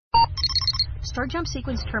Start jump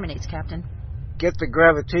sequence terminates, Captain. Get the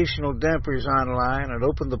gravitational dampers online and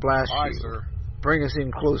open the blast Aye, shield. sir. Bring us in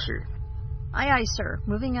closer. Aye, aye, sir.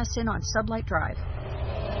 Moving us in on sublight drive.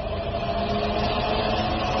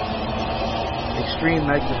 Extreme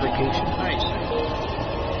magnification. Nice.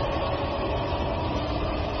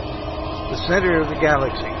 The center of the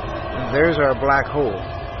galaxy. And there's our black hole.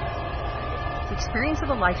 Experience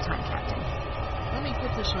of a lifetime, Captain. Let me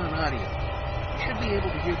put this on audio. You should be able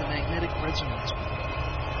to hear the magnetic resonance.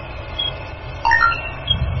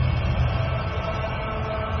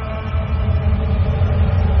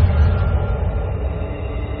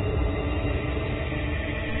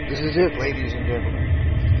 This is it, ladies and gentlemen.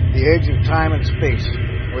 The edge of time and space,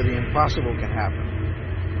 where the impossible can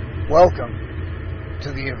happen. Welcome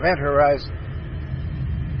to the event horizon.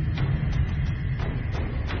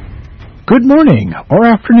 Good morning, or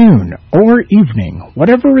afternoon, or evening,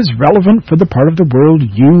 whatever is relevant for the part of the world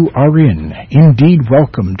you are in. Indeed,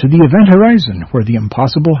 welcome to the event horizon, where the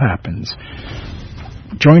impossible happens.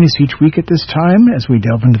 Join us each week at this time as we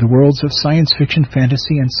delve into the worlds of science fiction,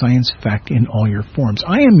 fantasy, and science fact in all your forms.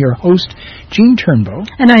 I am your host, Gene Turnbow.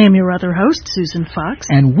 And I am your other host, Susan Fox.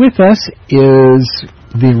 And with us is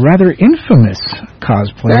the rather infamous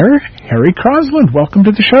cosplayer, Harry Crosland. Welcome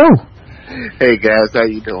to the show. Hey guys, how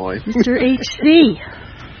you doing? Mr. HC.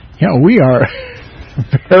 Yeah, we are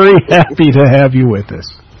very happy to have you with us.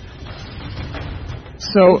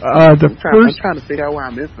 So, I'm trying to figure out why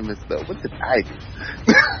I'm infamous, though. What did I do?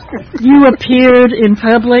 You appeared in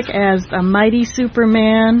public as a mighty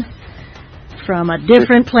Superman from a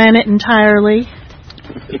different planet entirely.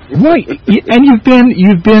 Right, and you've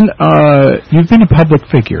been a public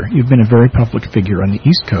figure. You've been a very public figure on the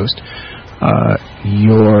East Coast.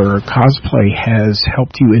 Your cosplay has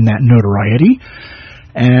helped you in that notoriety,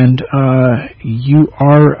 and you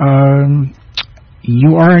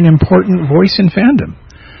are an important voice in fandom.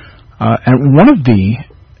 And one of the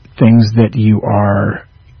things that you are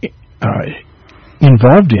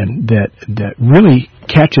involved in that really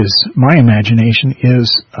catches my imagination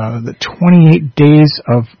is the 28 days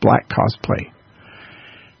of black cosplay.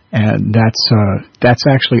 And that's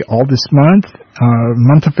actually all this month.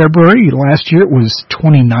 Month of February. Last year it was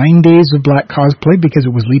 29 days of black cosplay because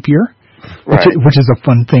it was leap year, Right. which is a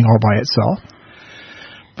fun thing all by itself.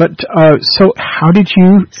 But, so how did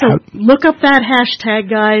you... So look up that hashtag,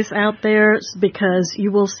 guys, out there, because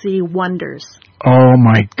you will see wonders. Oh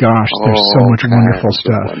my gosh, there's so much wonderful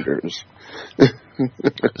stuff. Wonders.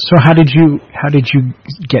 So how did you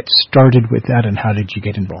get started with that, and how did you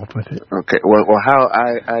get involved with it? Okay, well, how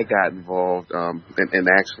I got involved, and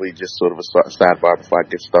actually just sort of a sidebar before I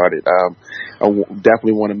get started, I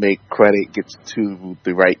definitely want to make credit gets to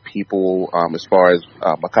the right people. As far as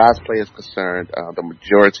my cosplay is concerned, the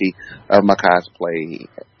majority of my cosplay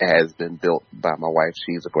has been built by my wife.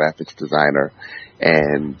 She's a graphics designer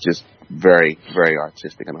and just very, very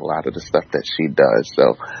artistic in a lot of the stuff that she does.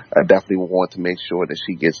 So I definitely want to make sure that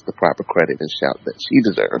she gets the proper credit and shout that she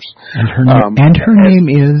deserves. And her name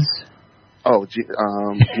is? Oh,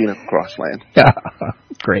 Gina Crosland.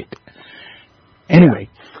 Great. Anyway.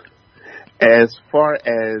 As far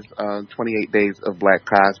as 28 Days of Black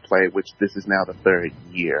Cosplay, which this is now the third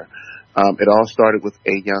year, it all started with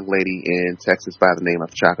a young lady in Texas by the name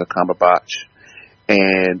of Chaka Cumberbatch.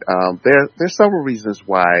 And there's several reasons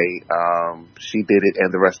why she did it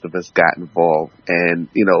and the rest of us got involved. And,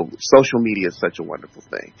 social media is such a wonderful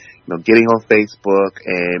thing. Getting on Facebook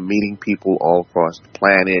and meeting people all across the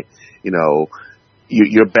planet,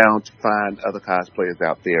 you're bound to find other cosplayers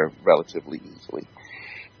out there relatively easily.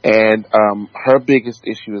 And her biggest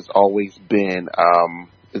issue has always been,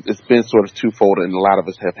 it's been sort of twofold, and a lot of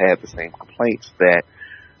us have had the same complaints, that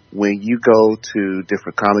when you go to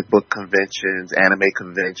different comic book conventions, anime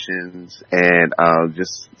conventions, and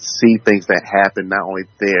just see things that happen not only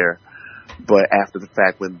there, but after the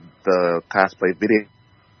fact when the cosplay video,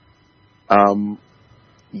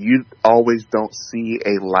 you always don't see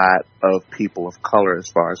a lot of people of color as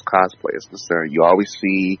far as cosplay is concerned. You always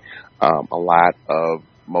see a lot of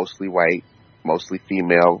mostly white, mostly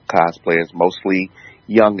female cosplayers, mostly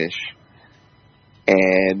youngish.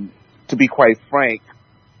 And to be quite frank,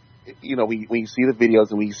 when you see the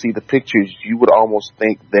videos and when you see the pictures, you would almost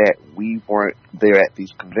think that we weren't there at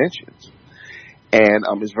these conventions. And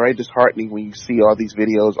it's very disheartening when you see all these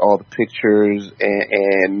videos, all the pictures,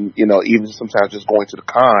 and even sometimes just going to the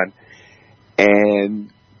con,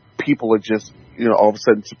 and people are just, all of a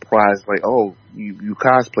sudden surprised, like, oh, you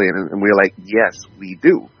cosplay, and we're like, yes, we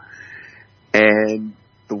do. And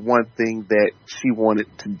the one thing that she wanted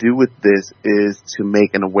to do with this is to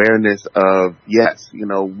make an awareness of, yes,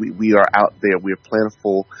 we are out there, we're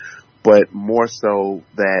plentiful, but more so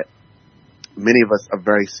that many of us are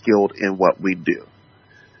very skilled in what we do.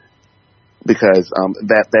 Because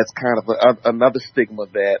that's kind of another stigma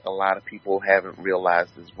that a lot of people haven't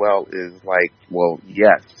realized as well is like, well,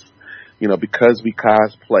 yes, because we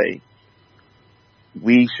cosplay,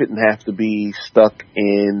 we shouldn't have to be stuck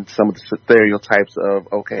in some of the stereotypes of,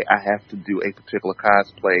 okay, I have to do a particular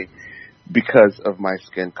cosplay because of my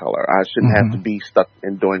skin color. I shouldn't have to be stuck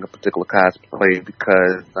in doing a particular cosplay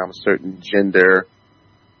because I'm a certain gender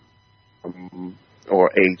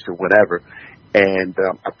or age or whatever. And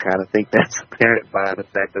I kind of think that's apparent by the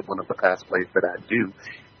fact that one of the cosplays that I do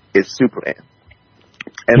is Superman.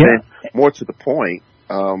 And then more to the point,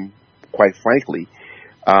 quite frankly,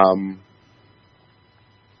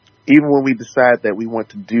 even when we decide that we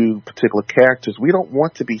want to do particular characters, we don't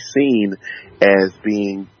want to be seen as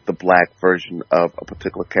being the black version of a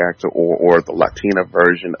particular character or the Latina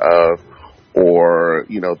version of, or,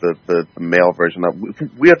 the male version of.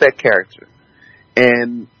 We are that character.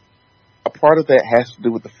 And a part of that has to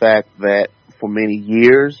do with the fact that for many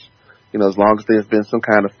years, as long as there's been some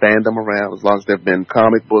kind of fandom around, as long as there have been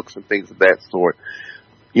comic books and things of that sort,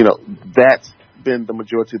 that's been the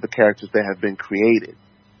majority of the characters that have been created.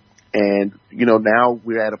 And, now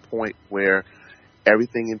we're at a point where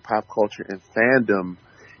everything in pop culture and fandom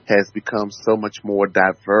has become so much more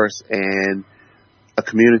diverse and a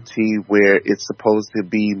community where it's supposed to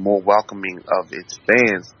be more welcoming of its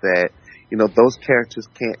fans that, those characters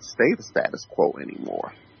can't stay the status quo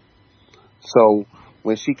anymore. So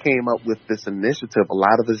when she came up with this initiative, a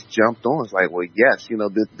lot of us jumped on. It's like, well, yes,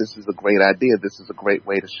 this is a great idea. This is a great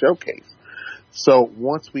way to showcase. So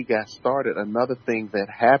once we got started, another thing that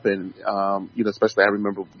happened, especially I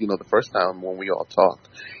remember, the first time when we all talked,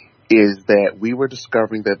 is that we were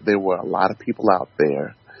discovering that there were a lot of people out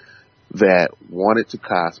there that wanted to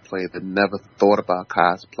cosplay, that never thought about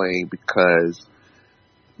cosplaying because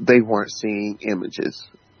they weren't seeing images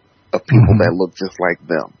of people that look just like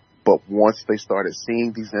them. But once they started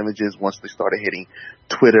seeing these images, once they started hitting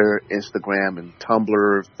Twitter, Instagram, and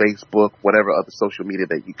Tumblr, Facebook, whatever other social media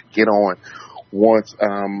that you could get on, once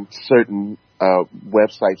certain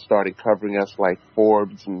websites started covering us like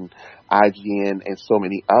Forbes and IGN and so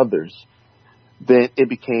many others, then it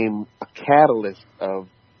became a catalyst of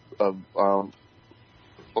like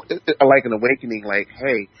an awakening, like,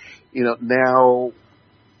 hey, now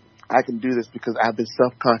I can do this because I've been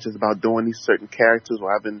self-conscious about doing these certain characters,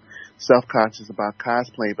 or I've been self-conscious about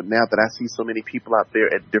cosplaying, but now that I see so many people out there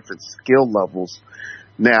at different skill levels,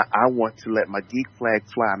 now I want to let my geek flag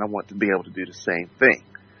fly, and I want to be able to do the same thing.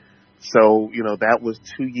 So, that was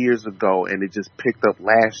 2 years ago, and it just picked up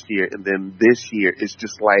last year, and then this year it's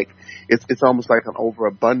just like, it's almost like an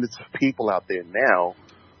overabundance of people out there now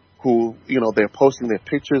who, they're posting their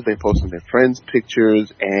pictures, they're posting their friends'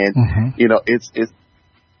 pictures, and, it's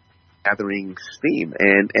gathering steam.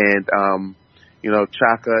 And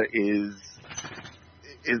Chaka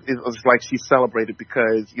it's like she celebrated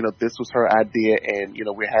because, this was her idea, and,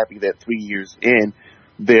 we're happy that 3 years in,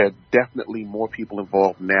 there are definitely more people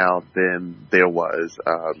involved now than there was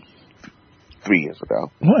 3 years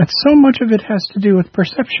ago. Well, and so much of it has to do with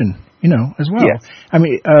perception, as well. Yes. I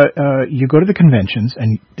mean, you go to the conventions,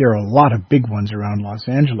 and there are a lot of big ones around Los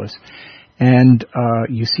Angeles, and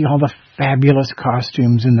you see all the fabulous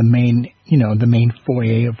costumes in the main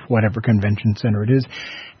foyer of whatever convention center it is.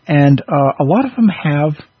 And a lot of them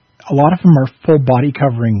are full body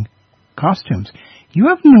covering costumes. You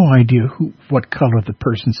have no idea what color the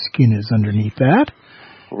person's skin is underneath that.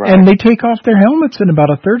 Right. And they take off their helmets, and about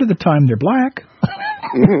a third of the time they're black.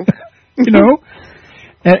 And you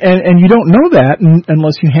don't know that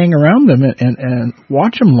unless you hang around them and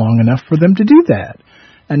watch them long enough for them to do that.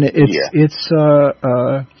 And it's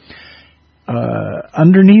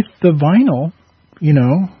underneath the vinyl,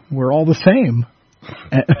 we're all the same.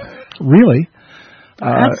 Really.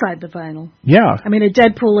 Outside the vinyl. Yeah. I mean, a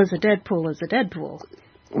Deadpool is a Deadpool is a Deadpool.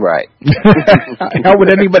 Right. How would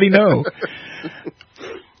anybody know?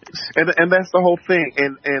 And that's the whole thing.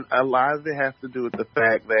 And a lot of it has to do with the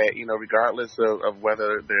fact that, regardless of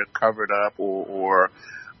whether they're covered up or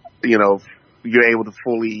you're able to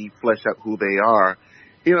fully flesh out who they are,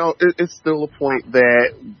 it's still a point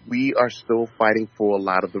that we are still fighting for a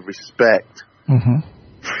lot of the respect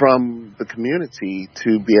from the community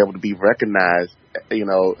to be able to be recognized,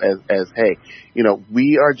 as hey,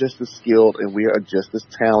 we are just as skilled and we are just as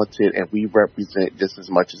talented and we represent just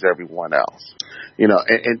as much as everyone else.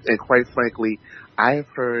 And quite frankly, I have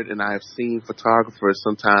heard and I have seen photographers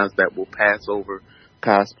sometimes that will pass over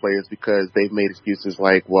cosplayers because they've made excuses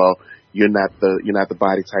like, well, you're not the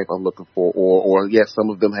body type I'm looking for, or yes,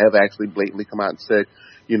 some of them have actually blatantly come out and said,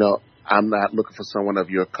 I'm not looking for someone of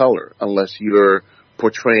your color unless you're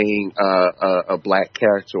portraying a black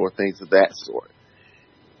character or things of that sort.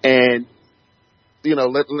 And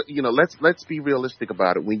let's be realistic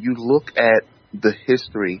about it. When you look at the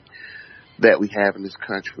history that we have in this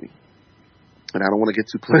country, and I don't want to get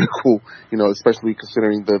too political, especially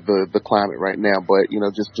considering the climate right now, but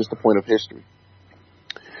just a point of history.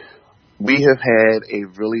 We have had a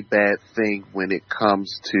really bad thing when it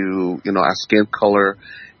comes to our skin color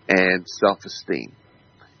and self-esteem,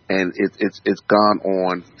 and it's gone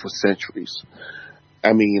on for centuries.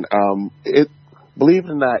 I mean, believe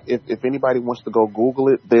it or not, if anybody wants to go Google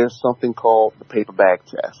it, there's something called the paper bag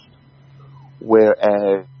test.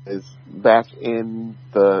 Whereas back in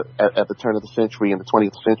at the turn of the century, in the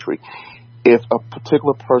 20th century, if a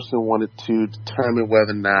particular person wanted to determine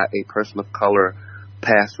whether or not a person of color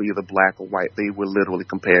passed for either black or white, they were literally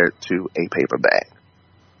compared to a paper bag.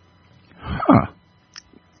 Huh.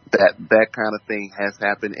 That kind of thing has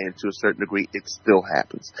happened, and to a certain degree, it still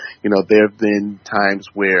happens. There have been times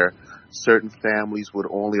where certain families would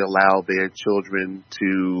only allow their children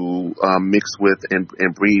to mix with and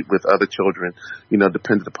breed with other children,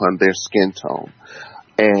 dependent upon their skin tone.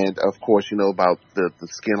 And of course, about the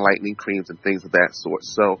skin lightening creams and things of that sort.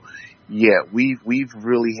 So, yeah, we've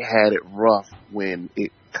really had it rough when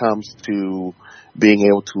it comes to being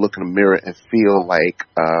able to look in the mirror and feel like,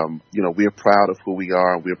 we're proud of who we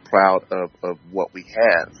are. We're proud of what we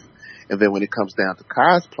have. And then when it comes down to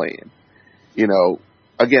cosplaying,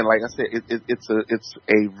 again, like I said, it's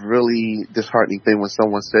a really disheartening thing when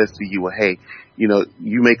someone says to you, well, hey,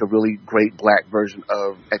 you make a really great black version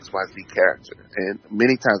of XYZ character. And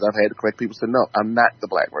many times I've had to correct people say, no, I'm not the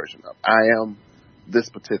black version of. I am this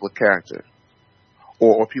particular character.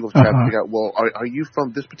 Or people try to figure out, well, are you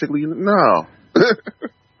from this particular unit? No.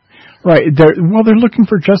 Right. They're looking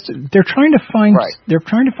for they're trying to find, right. They're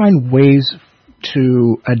trying to find ways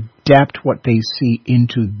to adapt what they see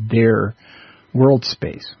into their world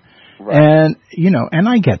space. Right. And, and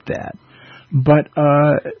I get that. But,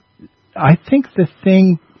 I think the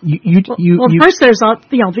thing first there's,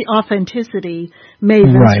 the authenticity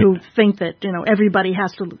mavens right. who think that,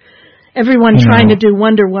 everyone trying to do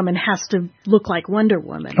Wonder Woman has to look like Wonder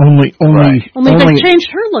Woman. Only they changed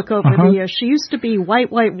her look over the years. She used to be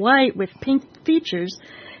white with pink features.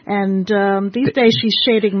 And these days she's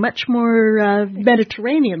shading much more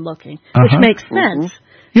Mediterranean looking, which makes sense.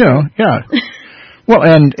 Yeah. Well,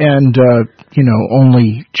 and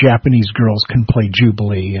only Japanese girls can play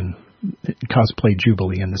Jubilee and cosplay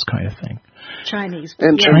Jubilee and this kind of thing. Chinese.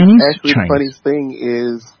 And Chinese? Actually, the funniest thing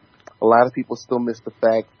is a lot of people still miss the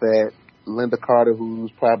fact that Linda Carter,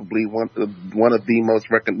 who's probably one of the most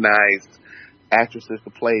recognized actresses to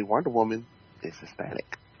play Wonder Woman, is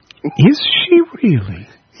Hispanic. Is she really?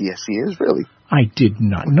 Yes, she is really. I did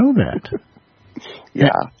not know that. Yeah.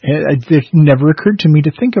 It never occurred to me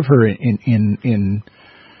to think of her in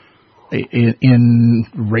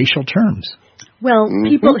racial terms. Well,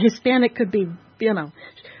 people Hispanic could be,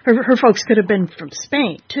 her folks could have been from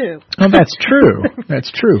Spain too. Oh, that's true. That's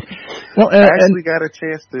true. Well, I actually got a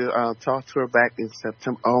chance to talk to her back in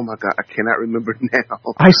September. Oh my God, I cannot remember now.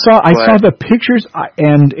 I saw the pictures,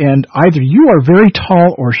 and either you are very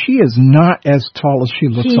tall or she is not as tall as she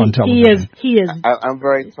looks on television. He is. I'm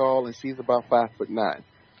very tall, and she's about 5'9".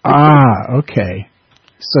 Ah, okay.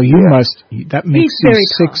 So you must. That makes you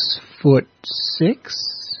 6'6".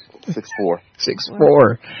 6'4".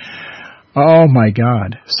 6'4". Oh my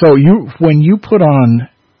God! So when you put on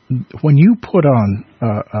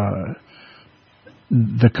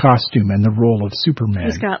the costume and the role of Superman,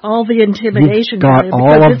 he's got all the intimidation. You've got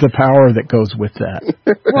all of the power that goes with that.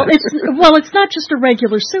 Well, it's not just a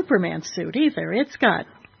regular Superman suit either. It's got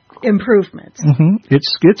improvements.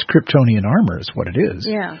 It's Kryptonian armor is what it is.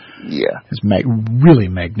 Yeah. It's really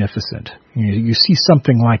magnificent. You see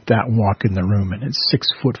something like that walk in the room, and it's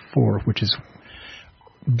 6'4", which is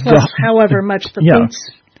plus however much the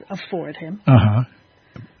boots afford him.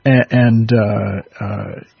 And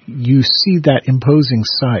you see that imposing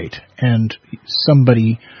sight, and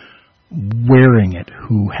somebody wearing it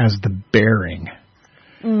who has the bearing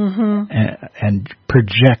and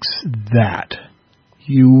projects that.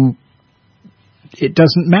 It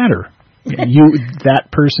doesn't matter.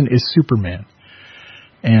 That person is Superman,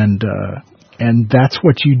 and that's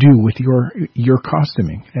what you do with your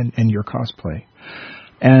costuming and your cosplay,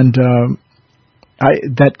 and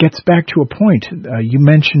that gets back to a point. You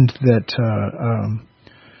mentioned that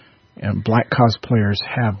black cosplayers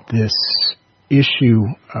have this issue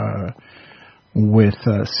with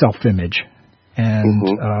self-image, and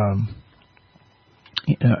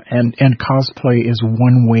cosplay is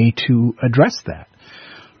one way to address that.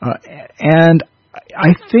 And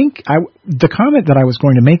I think the comment that I was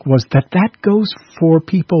going to make was that goes for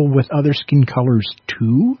people with other skin colors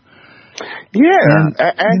too. Yeah,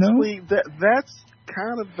 actually, that's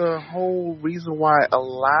kind of the whole reason why a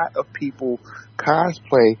lot of people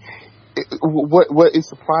cosplay. What is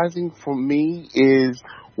surprising for me is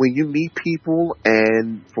when you meet people,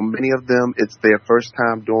 and for many of them, it's their first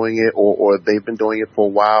time doing it, or they've been doing it for a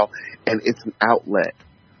while, and it's an outlet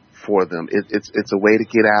for them. It's a way to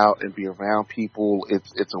get out and be around people.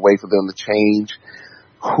 It's a way for them to change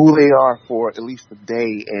who they are for at least a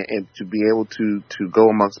day, and to be able to go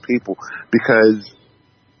amongst people, because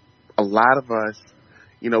a lot of us,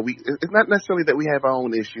 it's not necessarily that we have our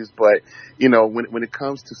own issues, but, when it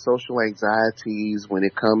comes to social anxieties, when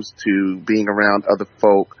it comes to being around other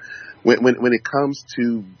folk, when it comes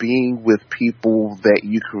to being with people that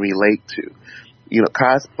you can relate to,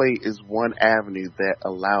 cosplay is one avenue that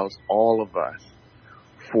allows all of us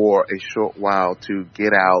for a short while to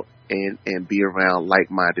get out and be around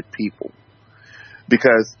like-minded people.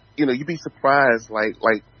 Because, you'd be surprised, like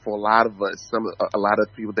for a lot of us, a lot of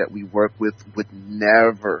people that we work with would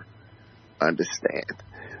never understand,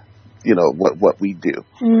 what we do.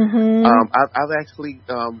 Mm-hmm. I've actually,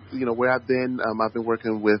 where I've been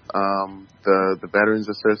working with the Veterans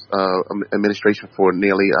Administration for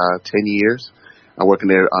nearly 10 years. I work in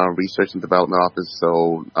their research and development office.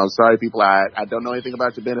 So I'm sorry, people, I don't know anything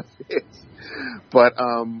about your benefits, but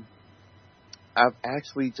I've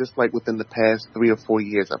actually, just like within the past 3 or 4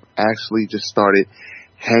 years, I've actually just started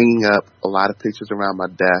hanging up a lot of pictures around my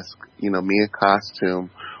desk, me in costume,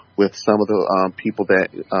 with some of the people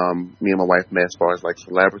that me and my wife met, as far as like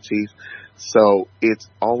celebrities. So it's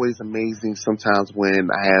always amazing sometimes when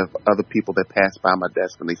I have other people that pass by my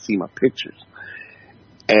desk and they see my pictures,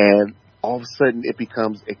 and all of a sudden it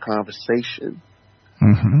becomes a conversation.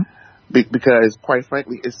 Mm-hmm. Because quite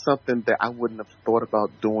frankly, it's something that I wouldn't have thought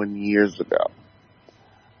about doing years ago.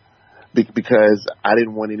 Because I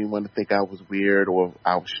didn't want anyone to think I was weird or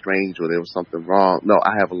I was strange or there was something wrong. No,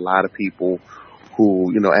 I have a lot of people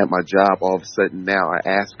who, at my job, all of a sudden now are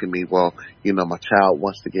asking me, well, my child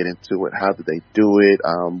wants to get into it. How do they do it?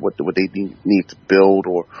 What would they need to build,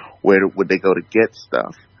 or where would they go to get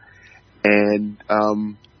stuff? And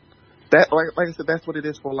that, like I said, that's what it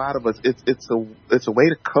is for a lot of us. It's a way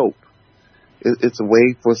to cope. It's a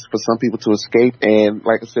way for some people to escape, and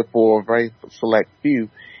like I said, for a very select few,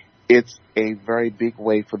 it's a very big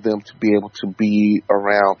way for them to be able to be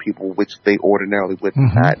around people which they ordinarily would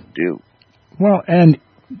not do. Well, and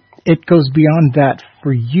it goes beyond that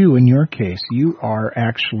for you. In your case, you are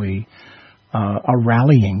actually a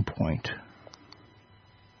rallying point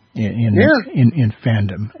in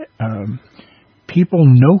fandom. People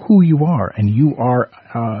know who you are, and you are.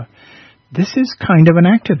 This is kind of an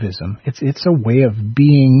activism. It's a way of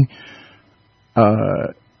being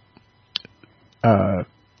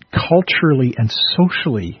culturally and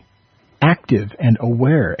socially active and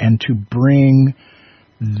aware, and to bring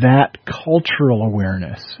that cultural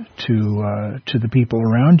awareness to the people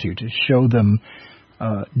around you, to show them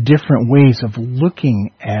different ways of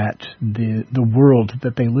looking at the world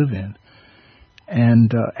that they live in,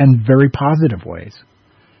 and very positive ways.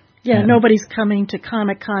 Yeah, and nobody's coming to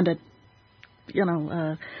Comic-Con to,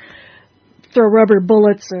 throw rubber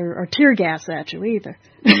bullets or tear gas at you either.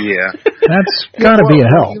 Yeah, that's got to be a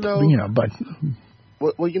help, But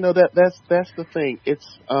that's the thing.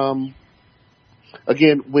 It's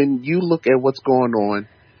again, when you look at what's going on,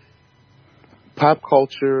 pop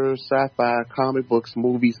culture, sci-fi, comic books,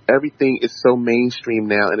 movies, everything is so mainstream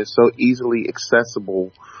now, and it's so easily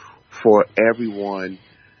accessible for everyone,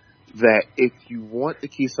 that if you want to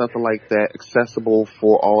keep something like that accessible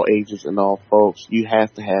for all ages and all folks, you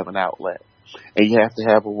have to have an outlet, and you have to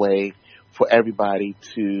have a way for everybody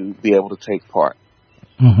to be able to take part.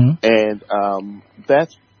 Mm-hmm. And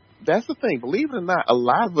that's the thing. Believe it or not, a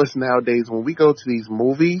lot of us nowadays, when we go to these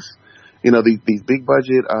movies, these big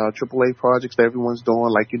budget AAA projects that everyone's doing,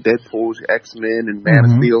 like your Deadpools, your X-Men, and Man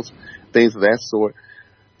of Steels, things of that sort.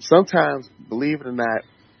 Sometimes, believe it or not,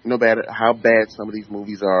 no matter how bad some of these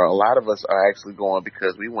movies are, a lot of us are actually going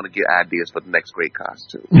because we want to get ideas for the next great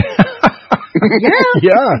costume.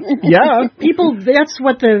 Yeah. People, that's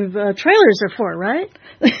what the trailers are for, right?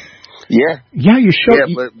 Yeah. You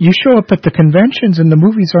show up at the conventions and the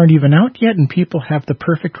movies aren't even out yet, and people have the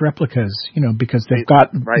perfect replicas, because they've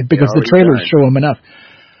got because the trailers show them enough.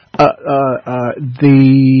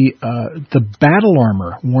 The battle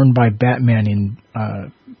armor worn by Batman in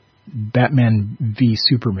Batman v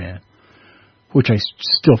Superman, which I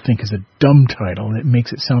still think is a dumb title, and it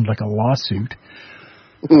makes it sound like a lawsuit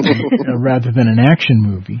rather than an action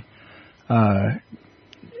movie.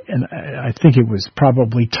 and I think it was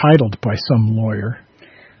probably titled by some lawyer.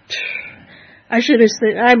 I should have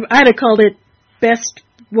said, I'd have called it Best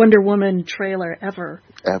Wonder Woman Trailer Ever.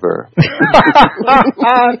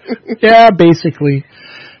 Yeah, basically.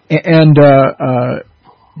 And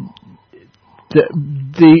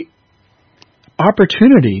the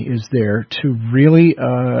opportunity is there to really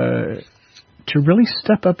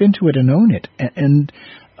step up into it and own it. And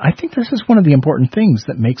I think this is one of the important things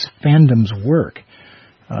that makes fandoms work.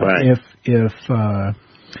 Right.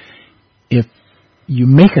 If you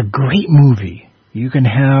make a great movie, you can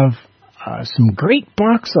have some great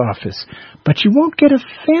box office, but you won't get a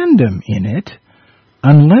fandom in it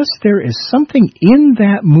unless there is something in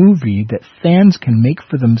that movie that fans can make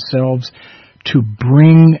for themselves to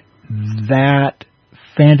bring that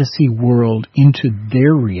fantasy world into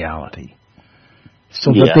their reality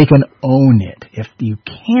so that they can own it. If you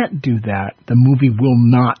can't do that, the movie will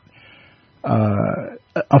not,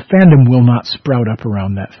 a fandom will not sprout up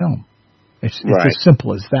around that film. It's as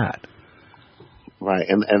simple as that. Right,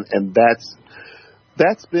 and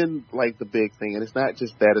that's been like the big thing, and it's not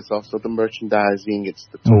just that; it's also the merchandising, it's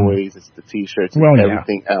the toys, it's the T-shirts, and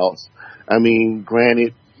everything else. I mean,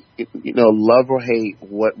 granted, love or hate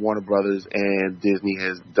what Warner Brothers and Disney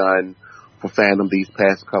has done for fandom these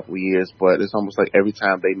past couple of years, but it's almost like every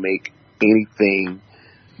time they make anything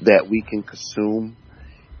that we can consume,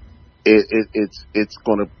 it's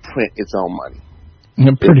going to print its own money.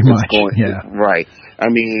 Pretty much, Right. I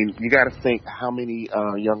mean, you got to think how many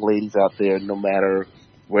young ladies out there, no matter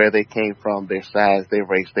where they came from, their size, their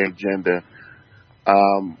race, their gender,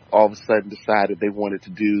 all of a sudden decided they wanted to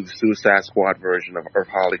do the Suicide Squad version of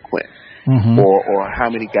Harley Quinn. Mm-hmm. Or how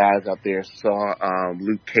many guys out there saw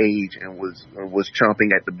Luke Cage and was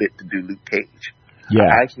chomping at the bit to do Luke Cage. Yeah.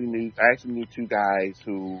 I actually knew two guys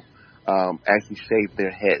who actually shaved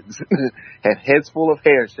their heads, had heads full of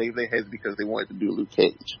hair, shaved their heads because they wanted to do Luke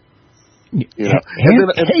Cage.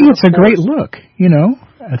 It's a great look,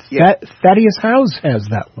 Thaddeus Howes has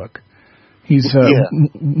that look. He's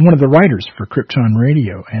one of the writers for Krypton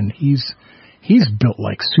Radio, and he's built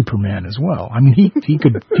like Superman as well. I mean, he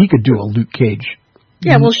could do a Luke Cage.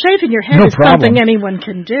 Yeah, well, shaving your head is something anyone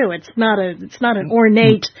can do. It's not an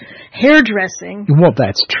ornate hairdressing. Well,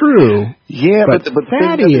 that's true. Yeah, but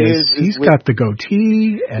Thaddeus, he's got the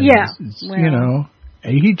goatee, and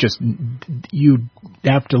you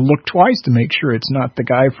have to look twice to make sure it's not the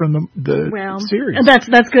guy from the series. And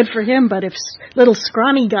that's good for him, but if little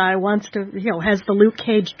scrawny guy wants to, has the Luke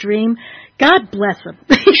Cage dream, God bless him.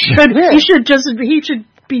 He should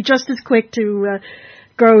be just as quick to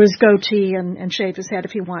grow his goatee and shave his head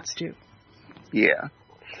if he wants to. Yeah.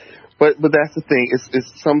 But that's the thing.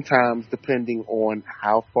 It's sometimes depending on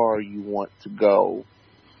how far you want to go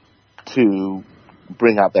to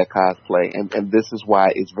bring out that cosplay. And this is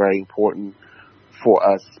why it's very important for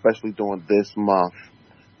us, especially during this month,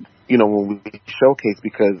 when we showcase,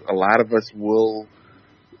 because a lot of us will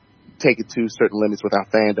take it to certain limits with our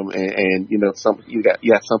fandom. And you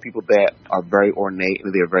have some people that are very ornate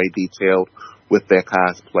and they're very detailed with their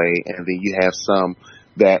cosplay. And then you have some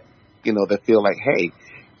that, that feel like, hey,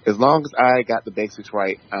 as long as I got the basics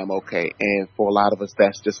right, I'm okay. And for a lot of us,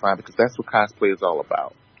 that's just fine because that's what cosplay is all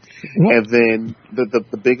about. What? And then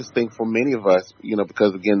the biggest thing for many of us,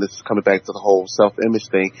 because again, this is coming back to the whole self-image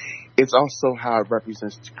thing, it's also how it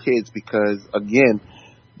represents kids because again,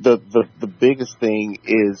 the biggest thing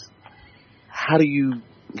is how do you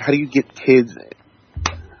get kids in?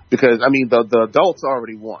 Because I mean, the adults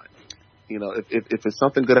already won. If it's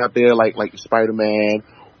something good out there like Spider-Man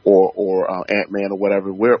or Ant-Man or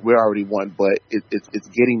whatever, we're already won. But it's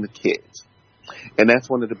getting the kids, and that's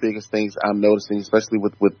one of the biggest things I'm noticing, especially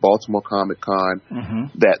with Baltimore Comic Con,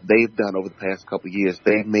 that they've done over the past couple of years.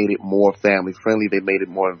 They've made it more family friendly. They made it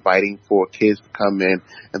more inviting for kids to come in,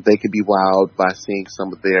 and they can be wowed by seeing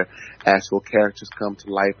some of their actual characters come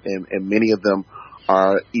to life, and many of them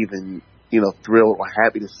are even thrilled or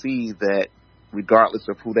happy to see that. Regardless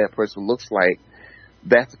of who that person looks like,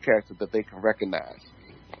 that's a character that they can recognize.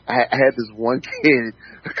 I had this one kid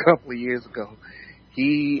a couple of years ago.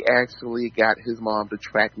 He actually got his mom to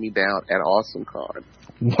track me down at AwesomeCon.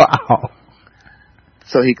 Wow.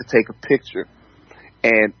 So he could take a picture.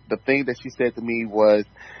 And the thing that she said to me was,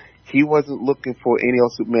 he wasn't looking for any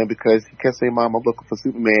old Superman because he kept saying, Mom, I'm looking for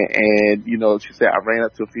Superman. And, she said, I ran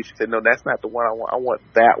up to a few. She said, no, that's not the one I want. I want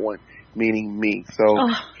that one. Meaning me. So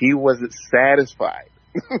he wasn't satisfied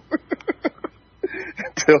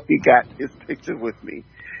until he got his picture with me.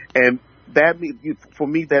 And that for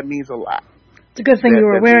me, that means a lot. It's a good thing you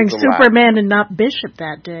were wearing Superman and not Bishop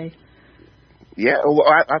that day. Yeah, well,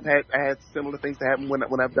 I had similar things that happen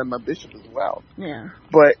when I've done my bishop as well. Yeah.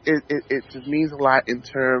 But it just means a lot in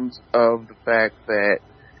terms of the fact that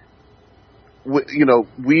we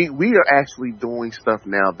are actually doing stuff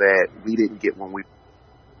now that we didn't get when we,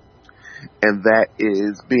 and that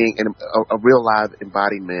is being a real live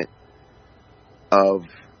embodiment of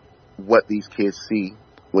what these kids see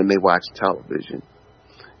when they watch television.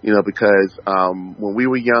 Because when we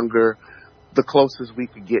were younger, the closest we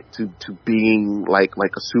could get to being like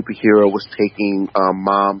a superhero was taking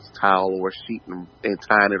mom's towel or sheet and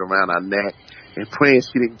tying it around our neck and praying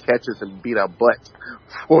she didn't catch us and beat our butts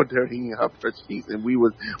for dirtying up her sheets, and we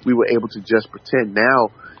were able to just pretend.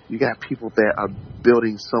 Now you got people that are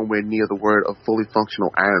building somewhere near the word of fully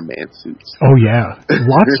functional Iron Man suits. Oh yeah,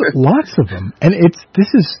 lots of them, and it's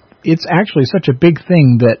actually such a big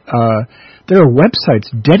thing that there are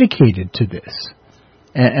websites dedicated to this,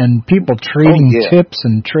 and people trading tips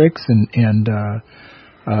and tricks, and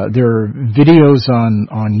there are videos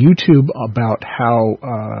on YouTube about how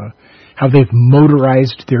they've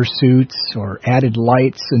motorized their suits or added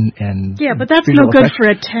lights and yeah, but that's no good for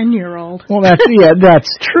a 10-year-old. Well, that's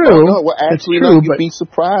true. No, well, actually, you'd be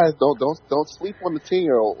surprised. Don't sleep on the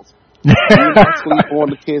 10-year-olds. You don't sleep on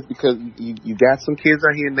the kids, because you got some kids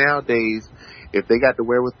out here nowadays. If they got the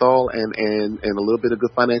wherewithal and a little bit of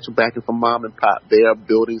good financial backing from mom and pop, they are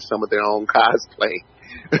building some of their own cosplay.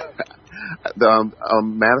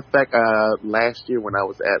 Matter of fact, last year when I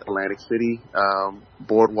was at Atlantic City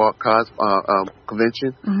Boardwalk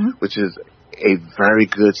Convention, which is a very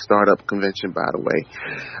good startup convention, by the way,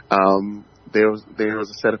 there was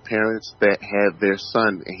a set of parents that had their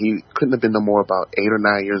son, and he couldn't have been no more about 8 or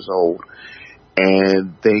 9 years old,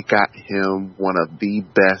 and they got him one of the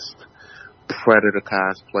best Predator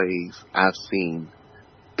cosplays I've seen.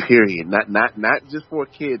 Period. Not just for a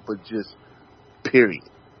kid, but just period.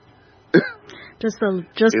 Just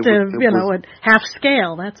at half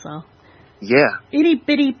scale. That's all. Yeah. Itty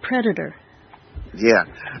bitty Predator. Yeah.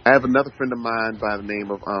 I have another friend of mine by the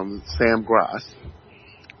name of Sam Gross,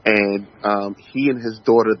 and he and his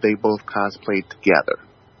daughter, they both cosplayed together.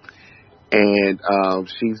 And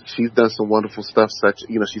she's done some wonderful stuff,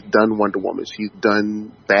 she's done Wonder Woman, she's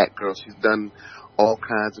done Batgirl, she's done all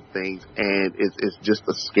kinds of things, and it's just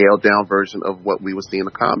a scaled down version of what we would see in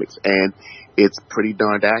the comics, and it's pretty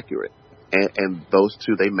darned accurate. And those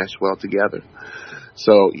two, they mesh well together.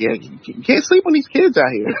 So yeah, you can't sleep on these kids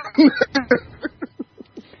out here.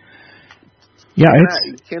 Yeah,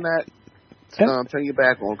 you cannot turn your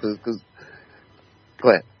back on, because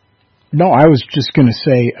go ahead. No, I was just going to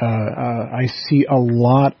say I see a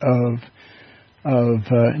lot of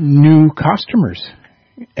new customers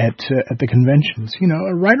at the conventions.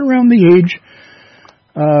 Right around the age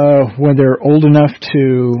when they're old enough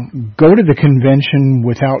to go to the convention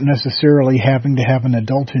without necessarily having to have an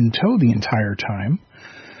adult in tow the entire time.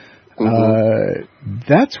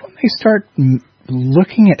 That's when they start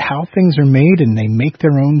looking at how things are made, and they make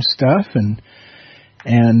their own stuff, and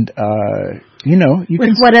you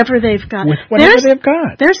with whatever they've got. With whatever they've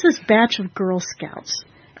got. There's this batch of Girl Scouts,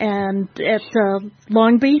 and at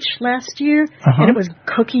Long Beach last year, and it was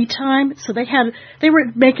cookie time. So they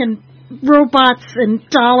were making robots and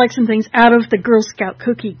Daleks and things out of the Girl Scout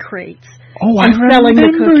cookie crates. Oh, I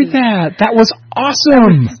remember that. That was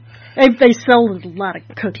awesome. They sell a lot of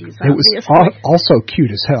cookies. It was also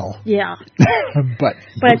cute as hell. Yeah. but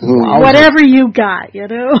whatever you got, Yeah,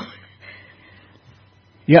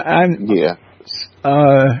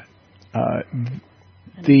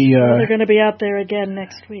 they're going to be out there again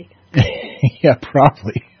next week. Yeah,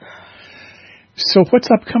 probably. So what's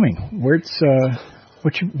upcoming? What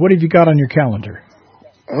have you got on your calendar?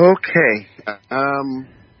 Okay.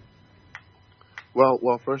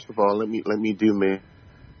 Well, first of all, let me do me.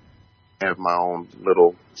 Have my own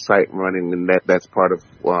little site running, and that's part of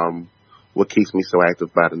what keeps me so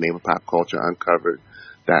active, by the name of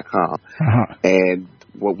popcultureuncovered.com. And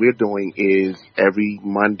what we're doing is every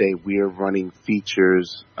Monday we're running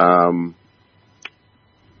features of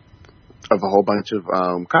a whole bunch of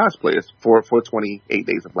cosplayers for 28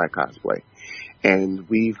 Days of Black Cosplay. And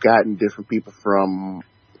we've gotten different people from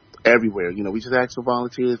everywhere. We just asked for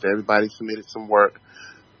volunteers. Everybody submitted some work.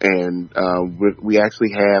 And we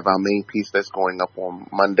actually have our main piece that's going up on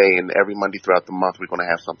Monday, and every Monday throughout the month we're going to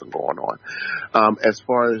have something going on. As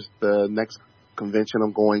far as the next convention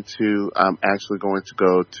I'm actually going to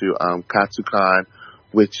go to KatsuCon,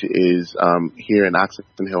 which is here in Oxon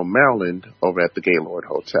Hill, Maryland, over at the Gaylord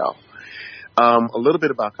Hotel. A little bit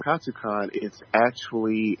about KatsuCon. It's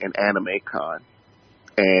actually an anime con.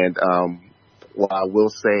 And while I will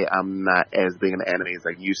say I'm not as big an anime as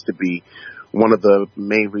I used to be, one of the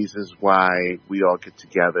main reasons why we all get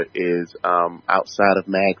together is outside of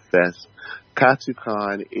MagFest,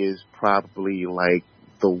 KatsuCon is probably like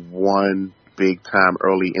the one big time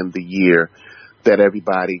early in the year that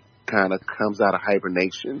everybody kind of comes out of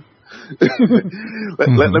hibernation.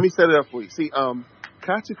 Let me set it up for you. See,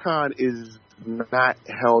 KatsuCon is not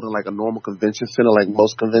held in like a normal convention center like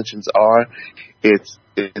most conventions are. It's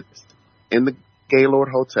in the Gaylord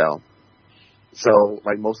Hotel. So,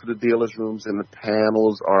 like, most of the dealers' rooms and the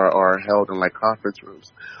panels are held in, like, conference rooms.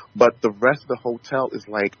 But the rest of the hotel is,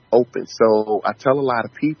 like, open. So, I tell a lot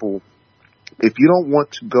of people, if you don't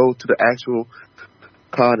want to go to the actual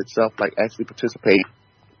con itself, like, actually participate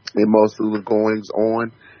in most of the goings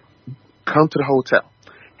on, come to the hotel.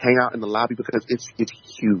 Hang out in the lobby because it's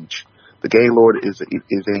huge. The Gaylord is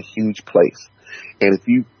a huge place. And if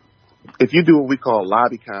you do what we call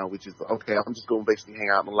lobby con, which is, okay, I'm just going to basically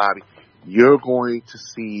hang out in the lobby, you're going to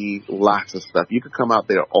see lots of stuff. You could come out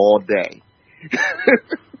there all day.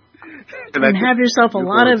 and have yourself a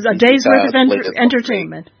day's worth of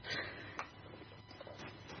entertainment.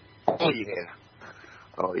 Oh, yeah.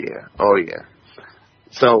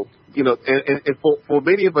 So, you know, and for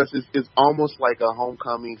many of us, it's almost like a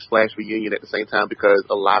homecoming / reunion at the same time because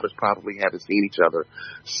a lot of us probably haven't seen each other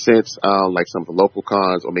since, like some of the local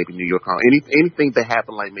cons or maybe New York Con. Anything that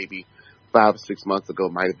happened like maybe 5 or 6 months ago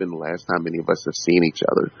might have been the last time many of us have seen each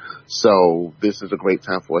other. So this is a great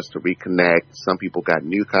time for us to reconnect. Some people got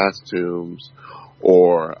new costumes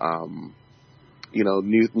or, you know,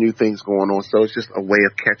 new things going on. So it's just a way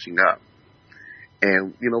of catching up.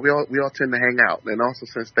 And, you know, we all tend to hang out. And also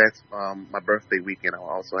since that's, my birthday weekend, I'll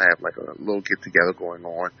also have like a little get together going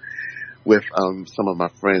on with, some of my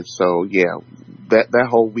friends. So yeah, that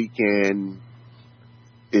whole weekend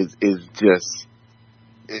is just,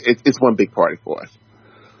 it's one big party for us.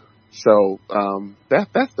 So,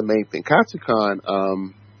 that's the main thing.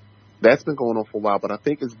 KatsuCon, that's been going on for a while, but I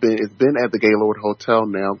think it's been at the Gaylord Hotel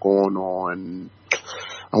now going on,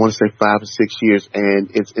 I want to say 5 or 6 years,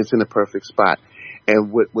 and it's in a perfect spot.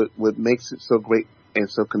 And what makes it so great and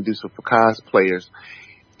so conducive for cosplayers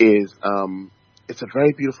is, it's a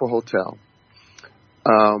very beautiful hotel.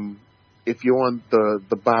 If you're on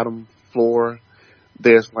the bottom floor,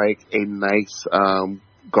 there's like a nice,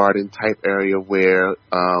 garden type area where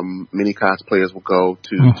many cosplayers will go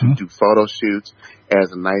to do photo shoots,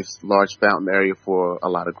 as a nice large fountain area for a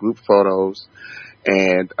lot of group photos,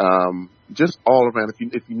 and just all around.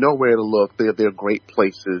 If you know where to look, they're great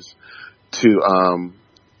places to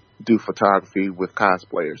do photography with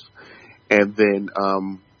cosplayers. And then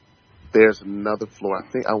there's another floor. I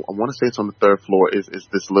think I want to say it's on the 3rd floor. Is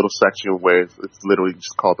this little section where it's literally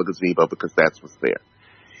just called the gazebo because that's what's there.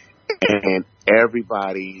 And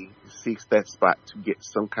everybody seeks that spot to get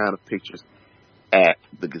some kind of pictures at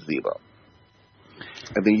the gazebo.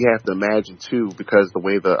 And then you have to imagine too, because the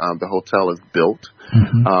way the hotel is built,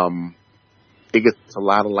 it gets a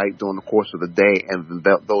lot of light during the course of the day, and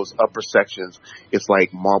those upper sections, it's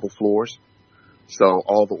like marble floors. So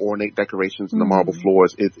all the ornate decorations in the marble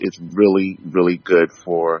floors, it's really, really good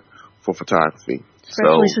for photography.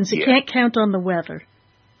 Especially since you can't count on the weather.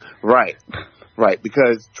 Right. Right,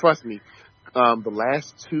 because trust me, the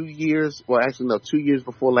last 2 years, well, actually, no, 2 years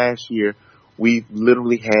before last year, we've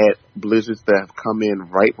literally had blizzards that have come in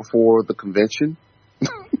right before the convention.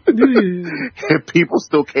 And people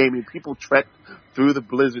still came in. People trekked through the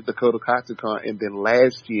blizzard to go to KatsuCon, and then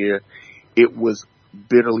last year, it was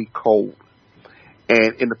bitterly cold.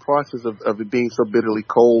 And in the process of it being so bitterly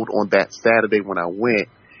cold on that Saturday when I went,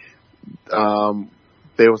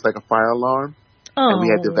 there was like a fire alarm. And we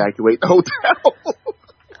had to evacuate the hotel.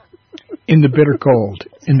 In the bitter cold.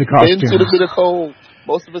 In the costume. Into the bitter cold.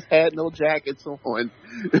 Most of us had no jackets on.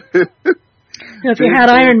 If you had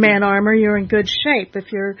Iron Man armor, you're in good shape.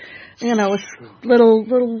 If you're, you know, a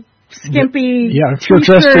little skimpy if you're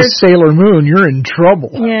dressed as Sailor Moon, you're in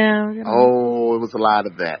trouble. Yeah. You know. Oh, it was a lot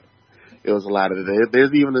of that. It was a lot of it.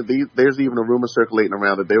 There's even a rumor circulating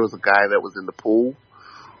around that there was a guy that was in the pool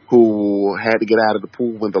who had to get out of the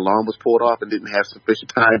pool when the alarm was pulled off and didn't have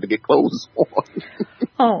sufficient time to get clothes on.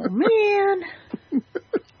 Oh, man.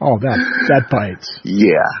 Oh, that bites.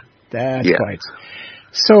 Yeah. That bites.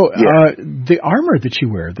 So, the armor that you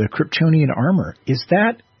wear, the Kryptonian armor, is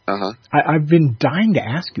that, I've been dying to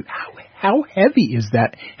ask you, how heavy is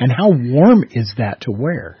that and how warm is that to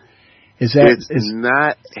wear? It's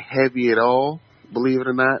not heavy at all. Believe it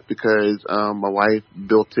or not, because my wife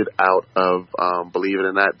built it out of, believe it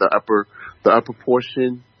or not, the upper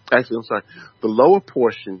portion. Actually, I'm sorry, the lower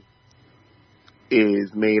portion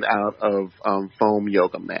is made out of foam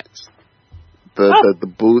yoga mats.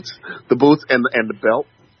 The boots and the belt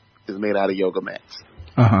is made out of yoga mats.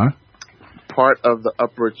 Uh-huh. Part of the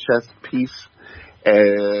upper chest piece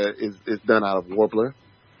is done out of warbler.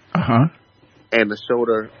 Uh-huh. And the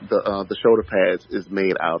shoulder pads is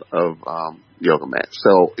made out of yoga mats.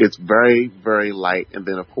 So it's very, very light. And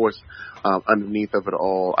then, of course, underneath of it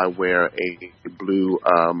all, I wear a blue,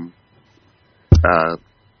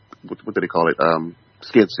 what do they call it?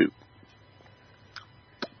 Skin suit.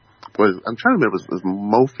 I'm trying to remember, it was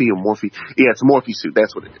Morphe or Morphe. Yeah, it's a Morphe suit.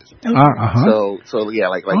 That's what it is. Uh-huh. So yeah,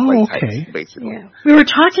 like okay. tights, basically. Yeah. We were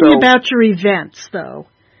talking about your events, though.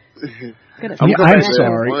 I'm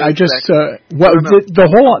sorry. I just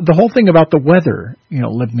the whole thing about the weather,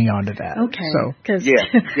 led me on to that. Okay. So because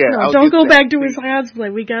yeah, don't go back to his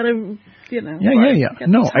cosplay. We got to, Yeah.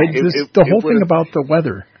 No, the whole thing about the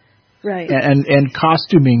weather. Right. And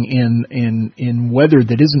costuming in weather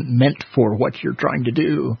that isn't meant for what you're trying to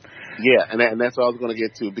do. Yeah, and that's what I was going to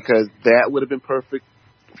get to, because that would have been perfect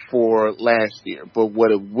for last year. But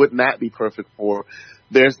what it would not be perfect for,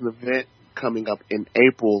 there's an event coming up in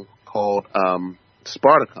April called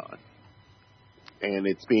SpartaCon. And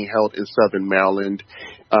it's being held in Southern Maryland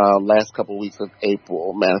last couple of weeks of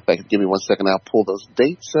April. Matter of fact, give me 1 second, I'll pull those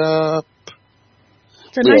dates up.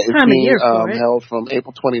 It's a nice time of year for it. It's being held from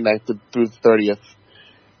April 29th through the 30th.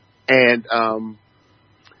 And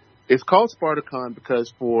it's called SpartaCon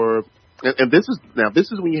because this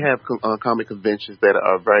is when you have comic conventions that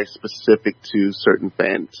are very specific to certain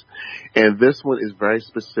fans. And this one is very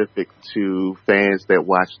specific to fans that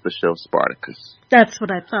watch the show Spartacus. That's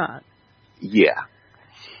what I thought. Yeah.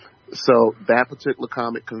 So that particular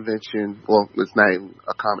comic convention, well, it's not even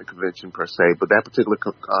a comic convention per se, but that particular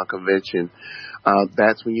convention,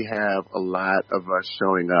 that's when you have a lot of us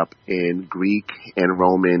showing up in Greek and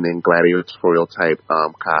Roman and gladiatorial type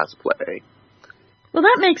cosplay. Well,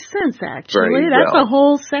 that makes sense, actually. That's a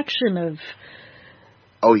whole section of...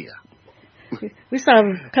 Oh, yeah. We saw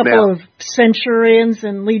a couple of centurions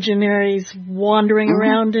and legionaries wandering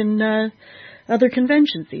around in other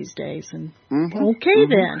conventions these days. And okay,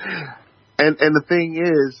 then. And the thing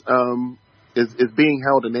is being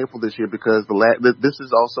held in April this year because this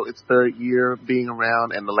is also its third year being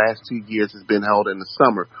around, and the last 2 years has been held in the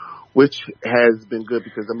summer, which has been good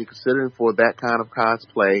because, considering for that kind of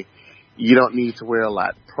cosplay, you don't need to wear a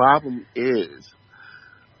lot. Problem is,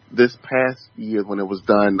 this past year when it was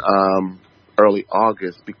done early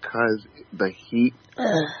August, because the heat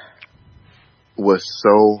was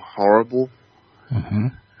so horrible,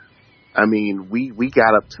 we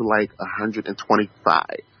got up to like 125.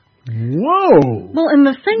 Whoa! Well, and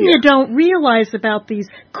the thing you don't realize about these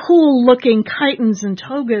cool-looking chitons and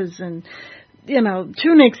togas and,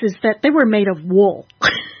 tunics is that they were made of wool.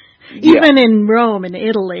 Even in Rome and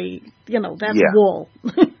Italy, that's wool.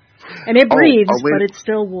 And it breathes, but it's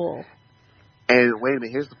still wool. And wait a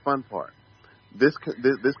minute, here's the fun part. This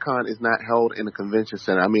con is not held in a convention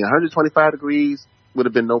center. 125 degrees would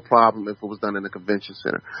have been no problem if it was done in a convention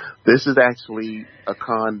center. This is actually a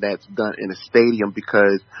con that's done in a stadium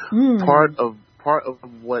because part of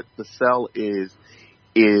what the sell is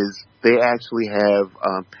they actually have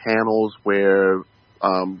panels where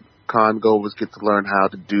con goers get to learn how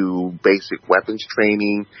to do basic weapons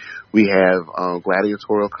training. We have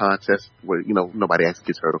gladiatorial contests where nobody actually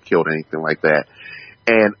gets hurt or killed or anything like that,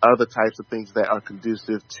 and other types of things that are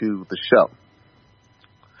conducive to the show.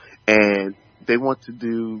 And they want to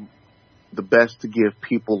do the best to give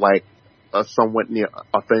people like a somewhat near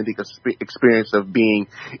authentic experience of being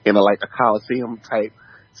in a Coliseum type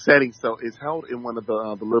setting. So it's held in one of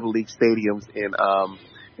the Little League stadiums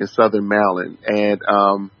in Southern Maryland, and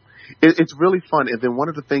it's really fun. And then one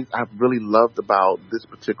of the things I've really loved about this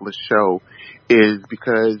particular show is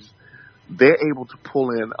because they're able to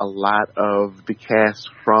pull in a lot of the cast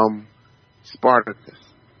from Spartacus.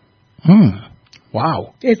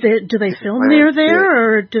 Wow. Do they film near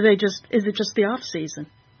there, or is it just the off season?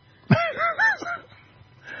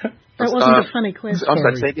 That wasn't a funny question. I'm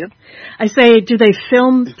sorry, say again? I say, do they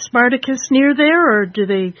film Spartacus near there, or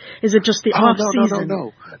is it just the off season?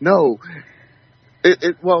 No.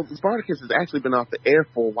 Well, Spartacus has actually been off the air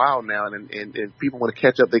for a while now, and people want to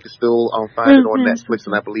catch up. They can still find it on Netflix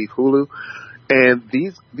and I believe Hulu. And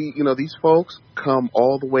these folks come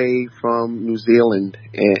all the way from New Zealand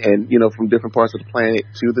and from different parts of the planet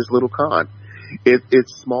to this little con.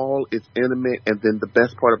 It's small, it's intimate, and then the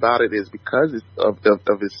best part about it is because of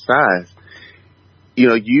its size,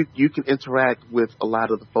 you can interact with a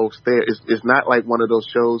lot of the folks there. It's not like one of those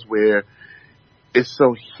shows where it's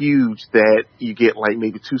so huge that you get like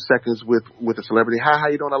maybe 2 seconds with a celebrity. Hi, how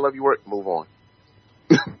you doing? I love your work. Move on.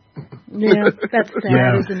 Yeah, that's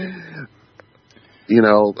sad, isn't it?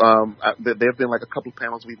 There have been like a couple of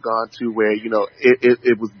panels we've gone to where,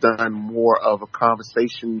 it was done more of a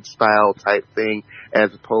conversation style type thing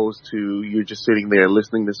as opposed to you're just sitting there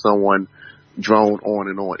listening to someone drone on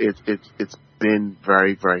and on. It's been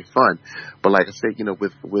very, very fun. But like I said,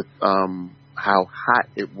 with how hot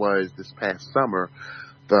it was this past summer,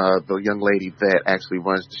 the young lady that actually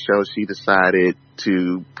runs the show, she decided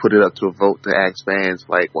to put it up to a vote to ask fans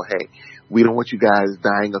like, well, hey, we don't want you guys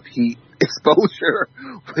dying of heat exposure.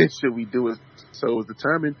 When should we do it? So it was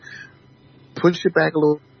determined, push it back a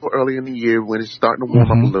little earlier in the year when it's starting to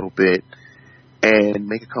warm up a little bit and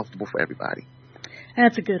make it comfortable for everybody.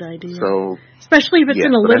 That's a good idea. So, especially if it's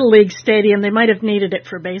in a Little League stadium, they might have needed it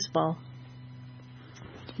for baseball.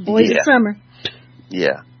 Boys of summer.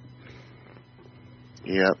 Yeah.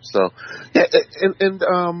 Yeah. So, it's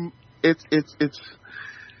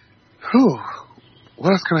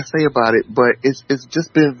what else can I say about it? But it's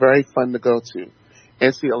just been very fun to go to.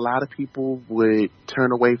 And see, a lot of people would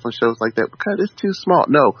turn away from shows like that because it's too small.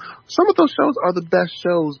 No, some of those shows are the best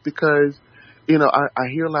shows because, I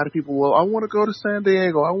hear a lot of people, well, I want to go to San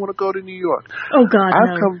Diego. I want to go to New York. Oh, God,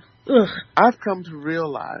 I've come to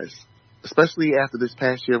realize, especially after this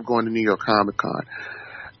past year of going to New York Comic Con,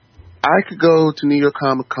 I could go to New York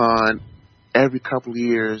Comic Con every couple of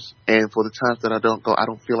years, and for the times that I don't go, I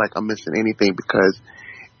don't feel like I'm missing anything because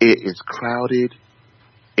it is crowded.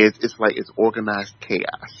 It's like it's organized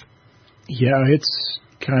chaos. Yeah, it's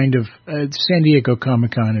kind of San Diego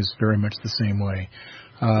Comic Con is very much the same way.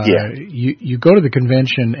 You go to the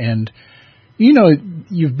convention and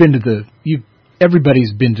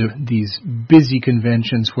everybody's been to these busy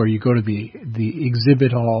conventions where you go to the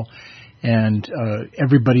exhibit hall and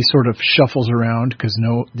everybody sort of shuffles around because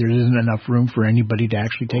there isn't enough room for anybody to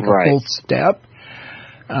actually take a full step.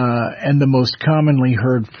 And the most commonly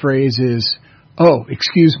heard phrase is, "Oh,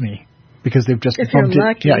 excuse me," because they've just bumped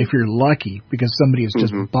it. Yeah, if you're lucky, because somebody has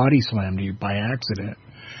just body slammed you by accident.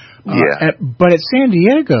 But at San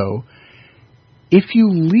Diego, if you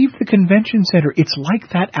leave the convention center, it's like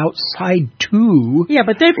that outside too. Yeah,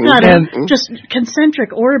 but they've got just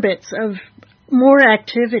concentric orbits of more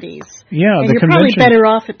activities. Yeah, and you're probably better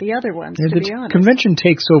off at the other ones, to be honest. The convention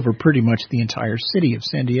takes over pretty much the entire city of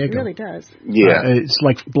San Diego. It really does. Yeah. It's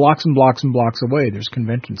like blocks and blocks and blocks away. There's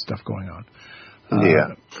convention stuff going on.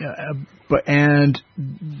 And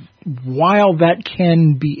while that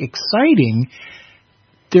can be exciting,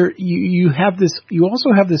 you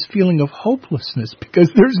also have this feeling of hopelessness because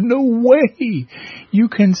there's no way you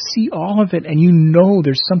can see all of it, and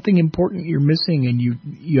there's something important you're missing, and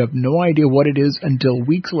you have no idea what it is until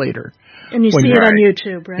weeks later. And you see it on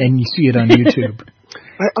YouTube, right? And you see it on YouTube.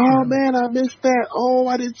 Like, oh man, I missed that. Oh,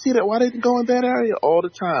 I didn't see that. Why didn't go in that area all the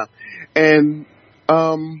time? And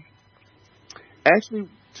actually,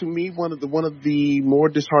 to me, one of the more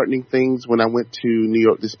disheartening things when I went to New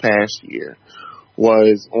York this past year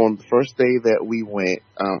was on the first day that we went,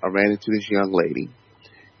 I ran into this young lady,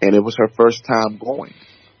 and it was her first time going.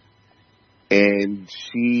 And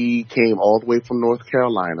she came all the way from North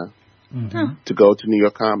Carolina to go to New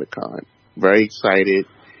York Comic Con. Very excited.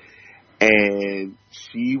 And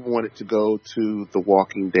she wanted to go to the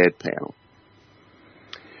Walking Dead panel.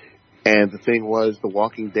 And the thing was, the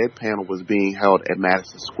Walking Dead panel was being held at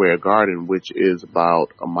Madison Square Garden, which is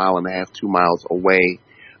about 1.5 miles, 2 miles away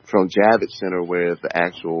from Javits Center, where the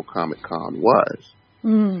actual Comic Con was.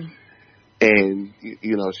 And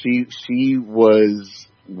she was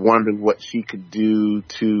wondering what she could do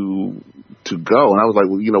to go, and I was like,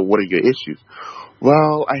 well, what are your issues?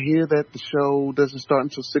 Well, I hear that the show doesn't start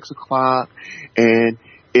until 6:00, and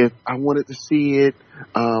if I wanted to see it,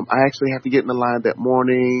 I actually have to get in the line that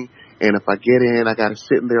morning, and if I get in, I got to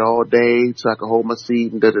sit in there all day so I can hold my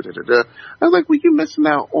seat and da-da-da-da-da. I was like, well, you're missing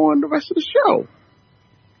out on the rest of the show.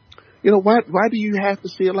 Why do you have to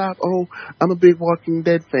see it live? Oh, I'm a big Walking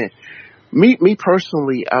Dead fan. Me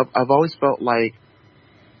personally, I've always felt like,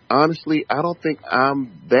 honestly, I don't think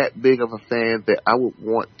I'm that big of a fan that I would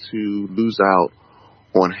want to lose out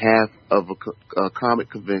on half of a comic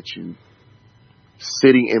convention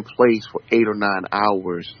sitting in place for 8 or 9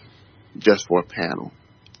 hours just for a panel.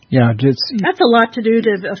 Yeah, that's a lot to do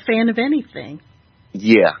to a fan of anything.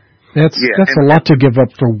 Yeah. That's a lot to give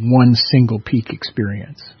up for one single peak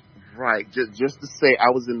experience. Right, just to say I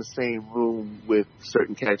was in the same room with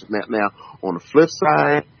certain characters. Now, on the flip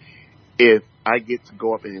side, if I get to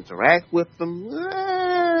go up and interact with them,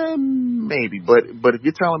 maybe. But if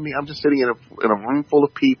you're telling me I'm just sitting in a room full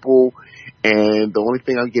of people, and the only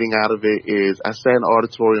thing I'm getting out of it is I sat in an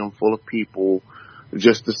auditorium full of people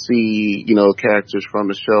just to see, characters from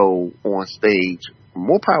the show on stage,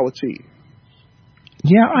 more power to you.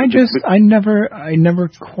 Yeah, I never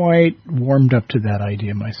quite warmed up to that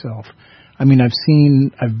idea myself. I mean, I've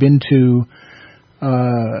been to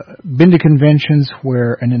conventions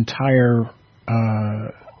where an entire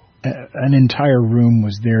room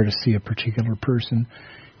was there to see a particular person,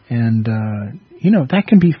 and that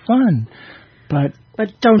can be fun, but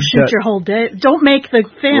don't shoot your whole day. Don't make the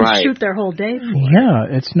fans shoot their whole day for it. Yeah,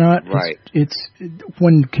 it's not right. It's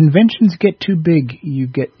when conventions get too big, you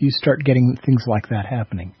start getting things like that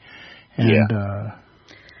happening, and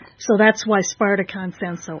so that's why SpartaCon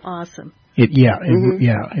sounds so awesome. It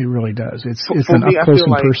really does. It's an up close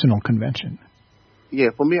and personal convention.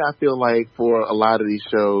 Yeah, for me, I feel like for a lot of these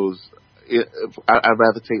shows, I'd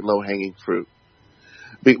rather take low hanging fruit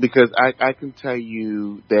because I can tell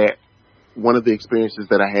you that one of the experiences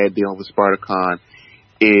that I had dealing with SpartaCon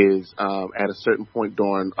is at a certain point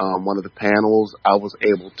during one of the panels, I was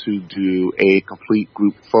able to do a complete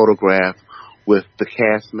group photograph with the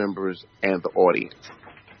cast members and the audience.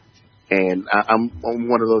 And I'm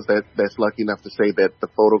one of those that's lucky enough to say that the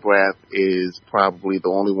photograph is probably the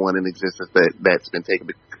only one in existence that's been taken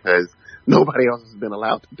because nobody else has been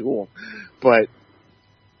allowed to do them. But,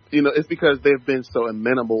 it's because they've been so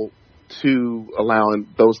amenable to allowing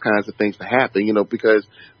those kinds of things to happen, because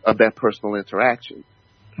of that personal interaction.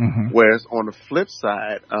 Mm-hmm. Whereas on the flip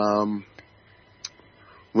side,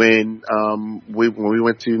 when we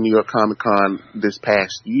went to New York Comic Con this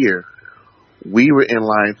past year, we were in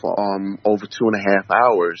line for over 2.5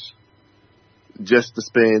 hours just to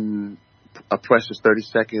spend a precious 30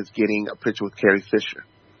 seconds getting a picture with Carrie Fisher.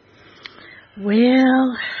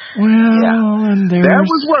 Well, and that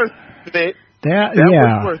was worth it. That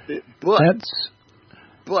was worth it.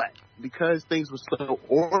 But because things were so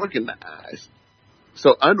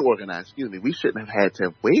unorganized, we shouldn't have had to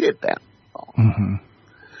have waited that long. Mm-hmm.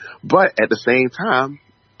 But at the same time,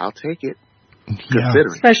 I'll take it. Yeah.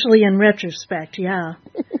 Especially in retrospect, yeah.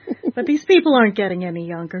 But these people aren't getting any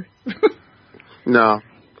younger. No,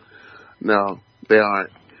 they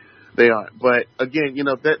aren't. But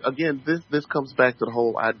again, this comes back to the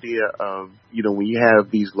whole idea of, when you have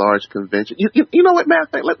these large conventions. You know what, matter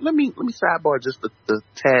of fact, let me sidebar just a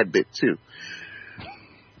tad bit too.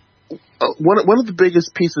 One of the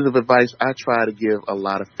biggest pieces of advice I try to give a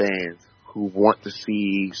lot of fans who want to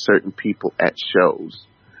see certain people at shows,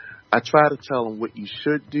 I try to tell them what you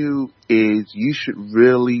should do is you should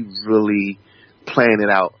really, really plan it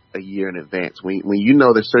out a year in advance. When you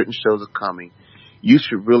know that certain shows are coming, you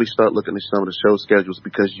should really start looking at some of the show schedules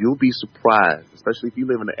because you'll be surprised, especially if you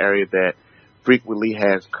live in an area that frequently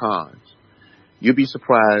has cons. You'll be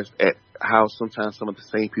surprised at how sometimes some of the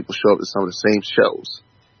same people show up at some of the same shows.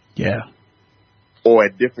 Yeah. Or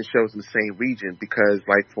at different shows in the same region because,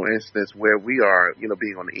 like, for instance, where we are,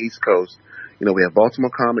 being on the East Coast, we have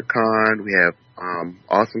Baltimore Comic Con, we have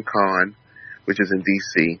Awesome Con, which is in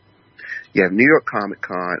D.C., you have New York Comic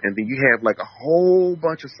Con, and then you have like a whole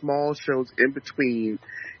bunch of small shows in between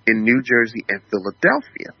in New Jersey and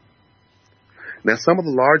Philadelphia. Now, some of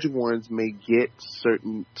the larger ones may get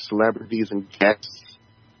certain celebrities and guests,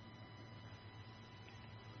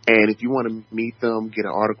 and if you want to meet them, get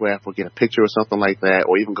an autograph or get a picture or something like that,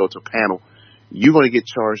 or even go to a panel, you're going to get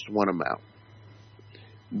charged one amount.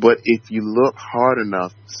 But if you look hard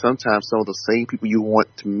enough, sometimes some of the same people you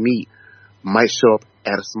want to meet might show up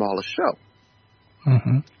at a smaller show.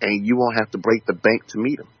 Mm-hmm. And you won't have to break the bank to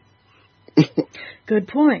meet them. Good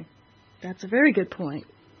point. That's a very good point.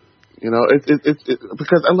 It's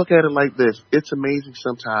because I look at it like this. It's amazing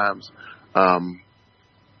sometimes how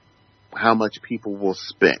much people will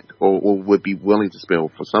spend or would be willing to spend, or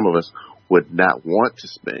for some of us would not want to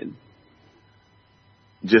spend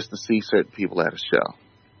just to see certain people at a show.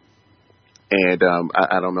 And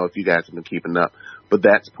I don't know if you guys have been keeping up, but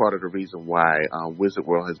that's part of the reason why Wizard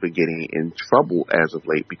World has been getting in trouble as of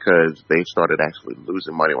late because they've started actually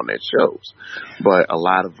losing money on their shows. But a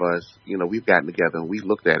lot of us, we've gotten together and we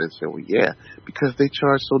looked at it and said, well, yeah, because they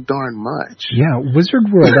charge so darn much. Yeah,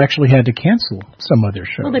 Wizard World actually had to cancel some of their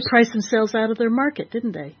shows. Well, they priced themselves out of their market,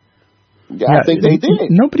 didn't they? Yeah, I think they did.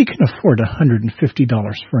 Nobody can afford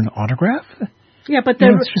 $150 for an autograph. Yeah, but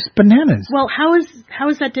it's just bananas. Well, how is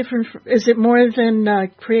that different? Is it more than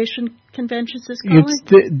Creation Conventions is calling?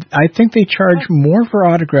 I think they charge more for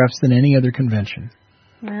autographs than any other convention.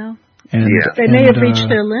 Well, and, they may have reached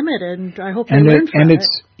their limit, and I hope they learn from it.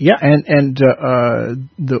 Yeah, and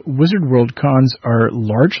the Wizard World cons are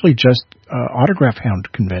largely just autograph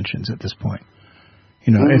hound conventions at this point.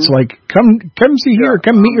 It's like come see here,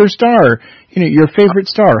 come meet your star. Your favorite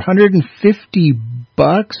star, $150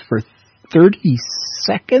 for 30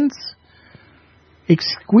 seconds?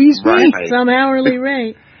 Excuse me? Some hourly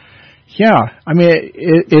rate. Yeah, I mean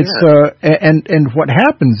it's and what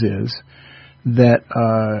happens is that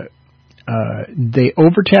they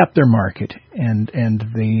overtap their market, and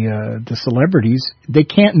the celebrities they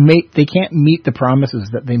can't meet the promises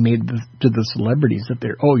that they made to the celebrities that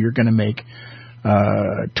you're going to make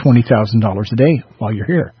 $20,000 a day while you're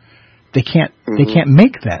here. They can't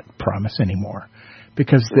make that promise anymore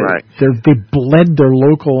because they bled their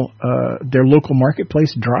local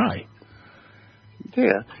marketplace dry.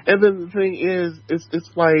 Yeah, and then the thing is,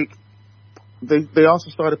 it's like they also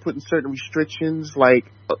started putting certain restrictions. Like,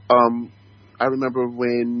 I remember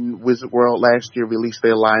when Wizard World last year released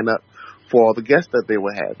their lineup for all the guests that they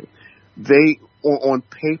were having. They, on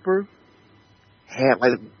paper, had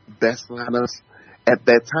like best lineups at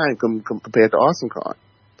that time compared to AwesomeCon.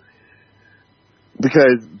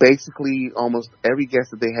 Because basically almost every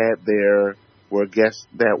guest that they had there were guests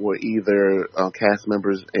that were either cast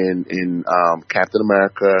members in Captain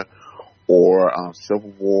America or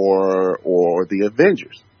Civil War or the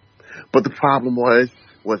Avengers. But the problem was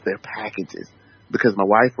their packages. Because my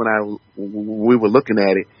wife and we were looking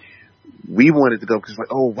at it, we wanted to go because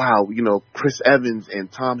like, oh wow, Chris Evans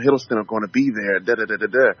and Tom Hiddleston are going to be there. Da da da da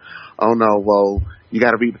da. Oh no, well you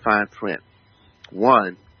got to read the fine print.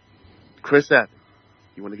 One, Chris Evans.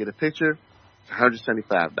 You want to get a picture? It's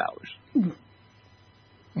 $175. Mm-hmm.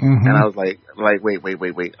 And I was like, wait,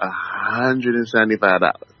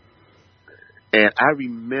 $175. And I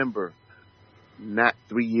remember not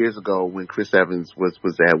 3 years ago when Chris Evans was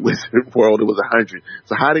at Wizard World, it was $100.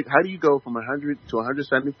 So how do you go from $100 to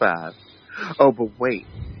 $175? Oh, but wait.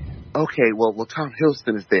 Okay, well, Tom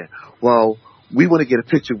Hiddleston is there. Well, we want to get a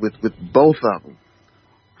picture with both of them.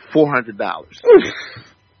 $400.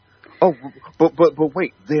 Oh, but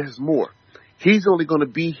wait, there's more. He's only going to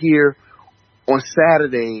be here on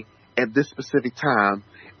Saturday at this specific time,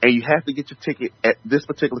 and you have to get your ticket at this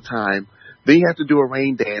particular time. Then you have to do a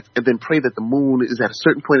rain dance, and then pray that the moon is at a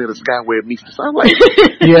certain point in the sky where it meets the sunlight.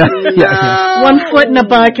 Yeah. 1 foot in a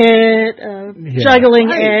bucket,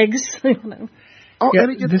 juggling eggs. Oh, and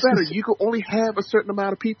it gets better. You can only have a certain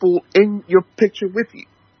amount of people in your picture with you.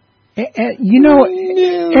 At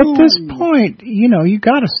this point, you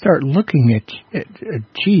got to start looking at,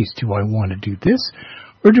 geez, do I want to do this,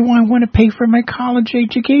 or do I want to pay for my college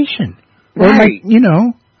education? Right.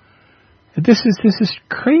 Or this is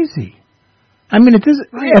crazy. I mean, at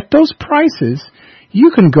those prices,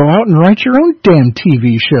 you can go out and write your own damn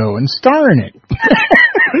TV show and star in it.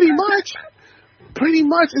 Pretty much.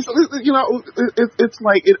 It's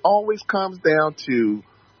like it always comes down to,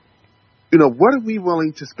 what are we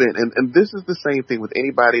willing to spend? And this is the same thing with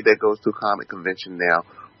anybody that goes to a comic convention now.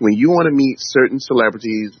 When you want to meet certain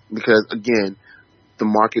celebrities, because, again, the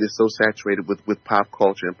market is so saturated with pop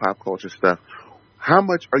culture and pop culture stuff, how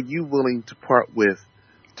much are you willing to part with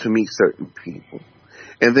to meet certain people?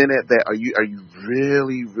 And then at that, are you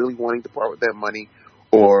really, really wanting to part with that money?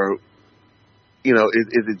 Or, is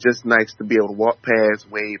it just nice to be able to walk past,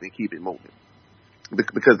 wave, and keep it moving?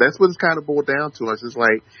 Because that's what it's kind of boiled down to us. It's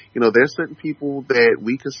like, there's certain people that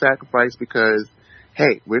we can sacrifice because,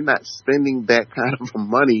 hey, we're not spending that kind of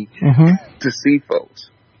money to see folks.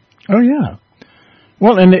 Oh, yeah.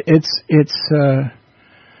 Well, and it's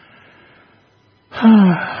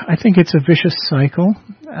I think it's a vicious cycle.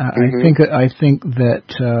 I think that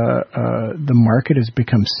the market has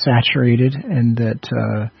become saturated, and that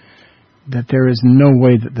there is no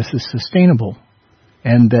way that this is sustainable,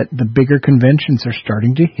 and that the bigger conventions are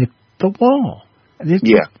starting to hit the wall.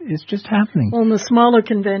 It's just happening. Well, in the smaller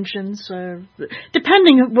conventions,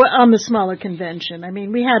 depending on the smaller convention. I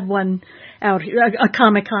mean, we had one out here, a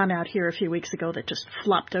Comic-Con out here a few weeks ago that just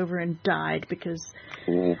flopped over and died because...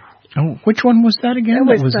 Oh, which one was that again?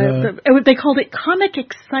 They called it Comic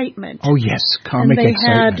Excitement. Oh, yes, Comic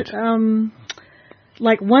Excitement. And they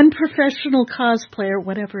had one professional cosplayer,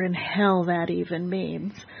 whatever in hell that even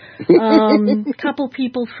means. A couple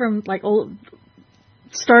people from old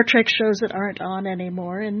Star Trek shows that aren't on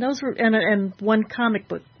anymore, and those were and one comic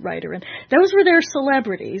book writer, and those were their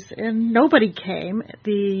celebrities, and nobody came.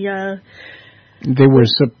 The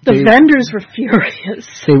vendors were furious.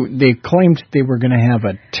 They claimed they were going to have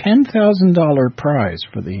a $10,000 prize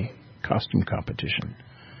for the costume competition.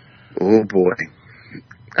 Oh boy!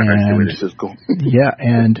 I where this is going. Yeah,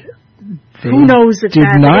 and who knows if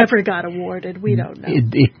that ever got awarded? We don't know.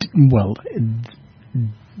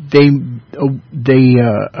 They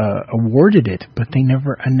awarded it, but they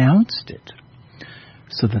never announced it,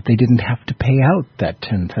 so that they didn't have to pay out that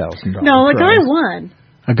 $10,000. No, a guy won.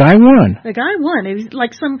 A guy won. A guy won. It was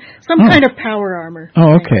like some kind of power armor.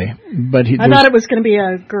 Oh, okay. But I thought it was going to be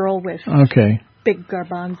a girl with. Okay. big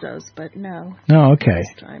garbanzos, but no. Oh, okay.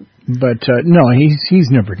 This time. But no, he's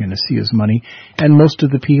never going to see his money. And most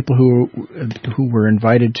of the people who were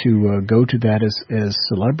invited to go to that as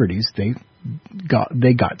celebrities, they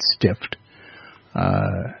got stiffed.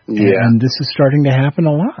 And this is starting to happen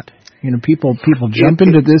a lot. People jump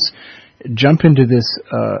into this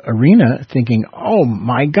arena thinking, oh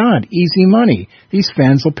my God, easy money. These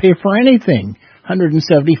fans will pay for anything.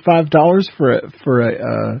 $175 for a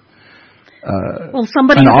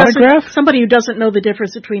somebody autograph? Somebody who doesn't know the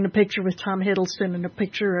difference between a picture with Tom Hiddleston and a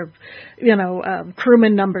picture of,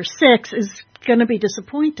 crewman number 6 is going to be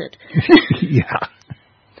disappointed. Yeah.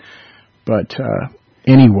 But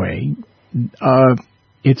anyway,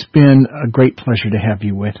 it's been a great pleasure to have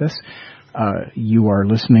you with us. You are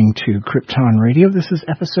listening to Krypton Radio. This is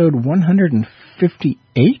episode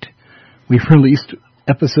 158. We've released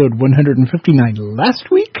episode 159 last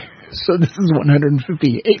week, so this is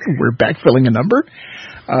 158. We're backfilling a number.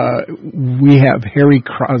 We have Harry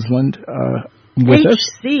Crosland with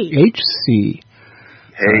us. HC.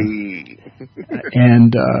 Hey.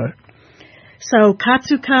 And so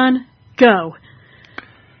Katsucon, go.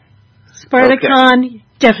 Spartacon,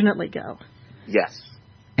 definitely go. Yes.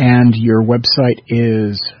 And your website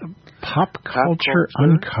is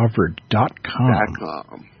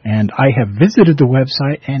popcultureuncovered.com. And I have visited the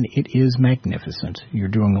website, and it is magnificent. You're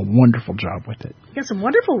doing a wonderful job with it. You got some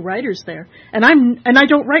wonderful writers there, and I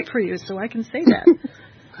don't write for you, so I can say that.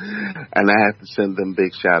 And I have to send them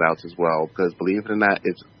big shout-outs as well, because believe it or not,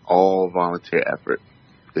 it's all volunteer effort.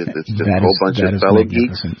 It's just a whole bunch of fellow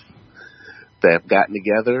geeks that have gotten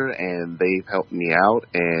together, and they've helped me out,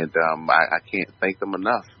 and I can't thank them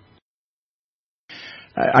enough.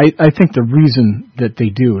 I think the reason that they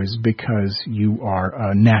do is because you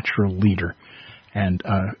are a natural leader and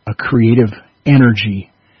a creative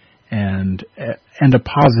energy and a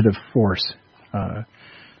positive force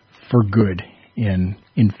for good in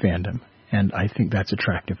fandom. And I think that's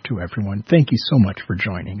attractive to everyone. Thank you so much for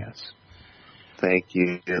joining us. Thank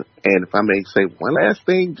you. And if I may say one last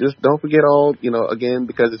thing, just don't forget again,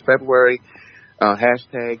 because it's February,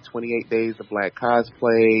 hashtag 28 Days of Black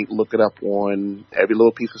Cosplay. Look it up on every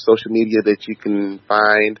little piece of social media that you can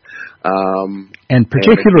find. And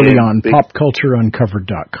particularly on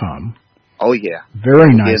popcultureuncovered.com. Oh, yeah.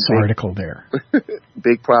 Very nice article there.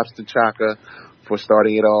 Big props to Chaka for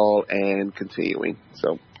starting it all and continuing.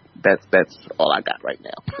 So that's all I got right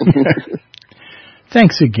now.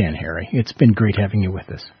 Thanks again, Harry. It's been great having you with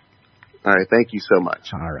us. All right. Thank you so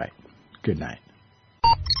much. All right. Good night.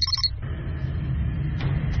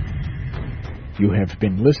 You have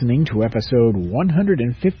been listening to episode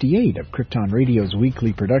 158 of Krypton Radio's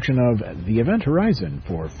weekly production of The Event Horizon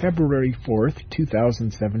for February 4th,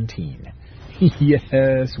 2017.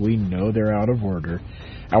 Yes, we know they're out of order.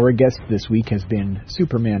 Our guest this week has been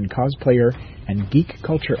Superman cosplayer and geek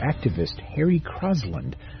culture activist Harry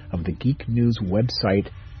Crosland of the geek news website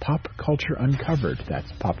Pop Culture Uncovered.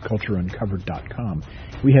 That's popcultureuncovered.com.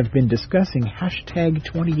 We have been discussing hashtag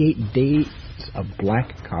 28 Days of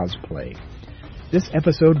Black Cosplay. This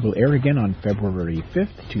episode will air again on February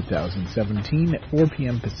 5th, 2017 at 4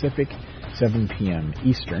 p.m. Pacific, 7 p.m.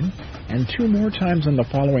 Eastern, and 2 more times on the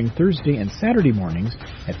following Thursday and Saturday mornings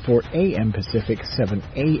at 4 a.m. Pacific, 7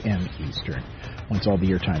 a.m. Eastern. Once all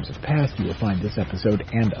the air times have passed, you will find this episode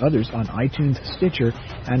and others on iTunes, Stitcher,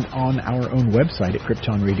 and on our own website at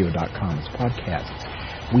KryptonRadio.com as podcasts.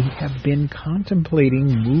 We have been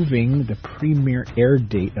contemplating moving the premiere air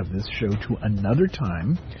date of this show to another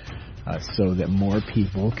time, so that more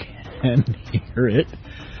people can hear it.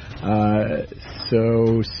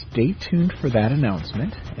 So stay tuned for that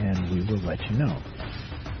announcement, and we will let you know.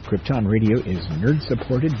 Krypton Radio is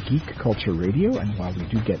nerd-supported geek culture radio, and while we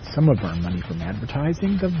do get some of our money from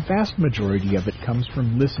advertising, the vast majority of it comes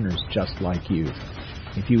from listeners just like you.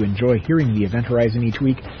 If you enjoy hearing the Event Horizon each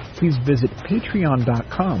week, please visit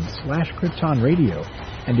patreon.com/KryptonRadio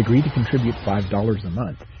and agree to contribute $5 a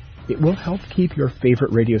month. It will help keep your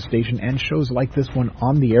favorite radio station and shows like this one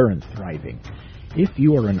on the air and thriving. If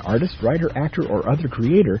you are an artist, writer, actor, or other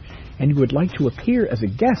creator, and you would like to appear as a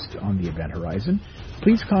guest on the Event Horizon,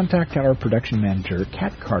 please contact our production manager,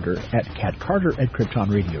 Kat Carter, at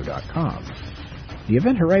katcarter@KryptonRadio.com. The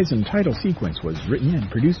Event Horizon title sequence was written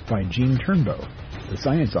and produced by Gene Turnbow. The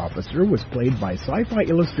science officer was played by sci-fi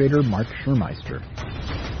illustrator Mark Schurmeister.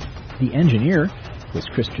 The engineer was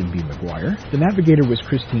Christian B. McGuire, the navigator was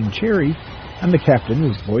Christine Cherry, and the captain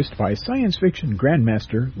was voiced by science fiction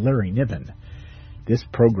grandmaster Larry Niven. This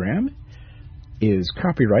program is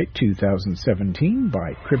copyright 2017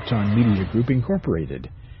 by Krypton Media Group Incorporated.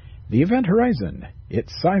 The Event Horizon,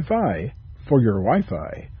 it's sci-fi for your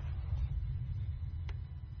Wi-Fi.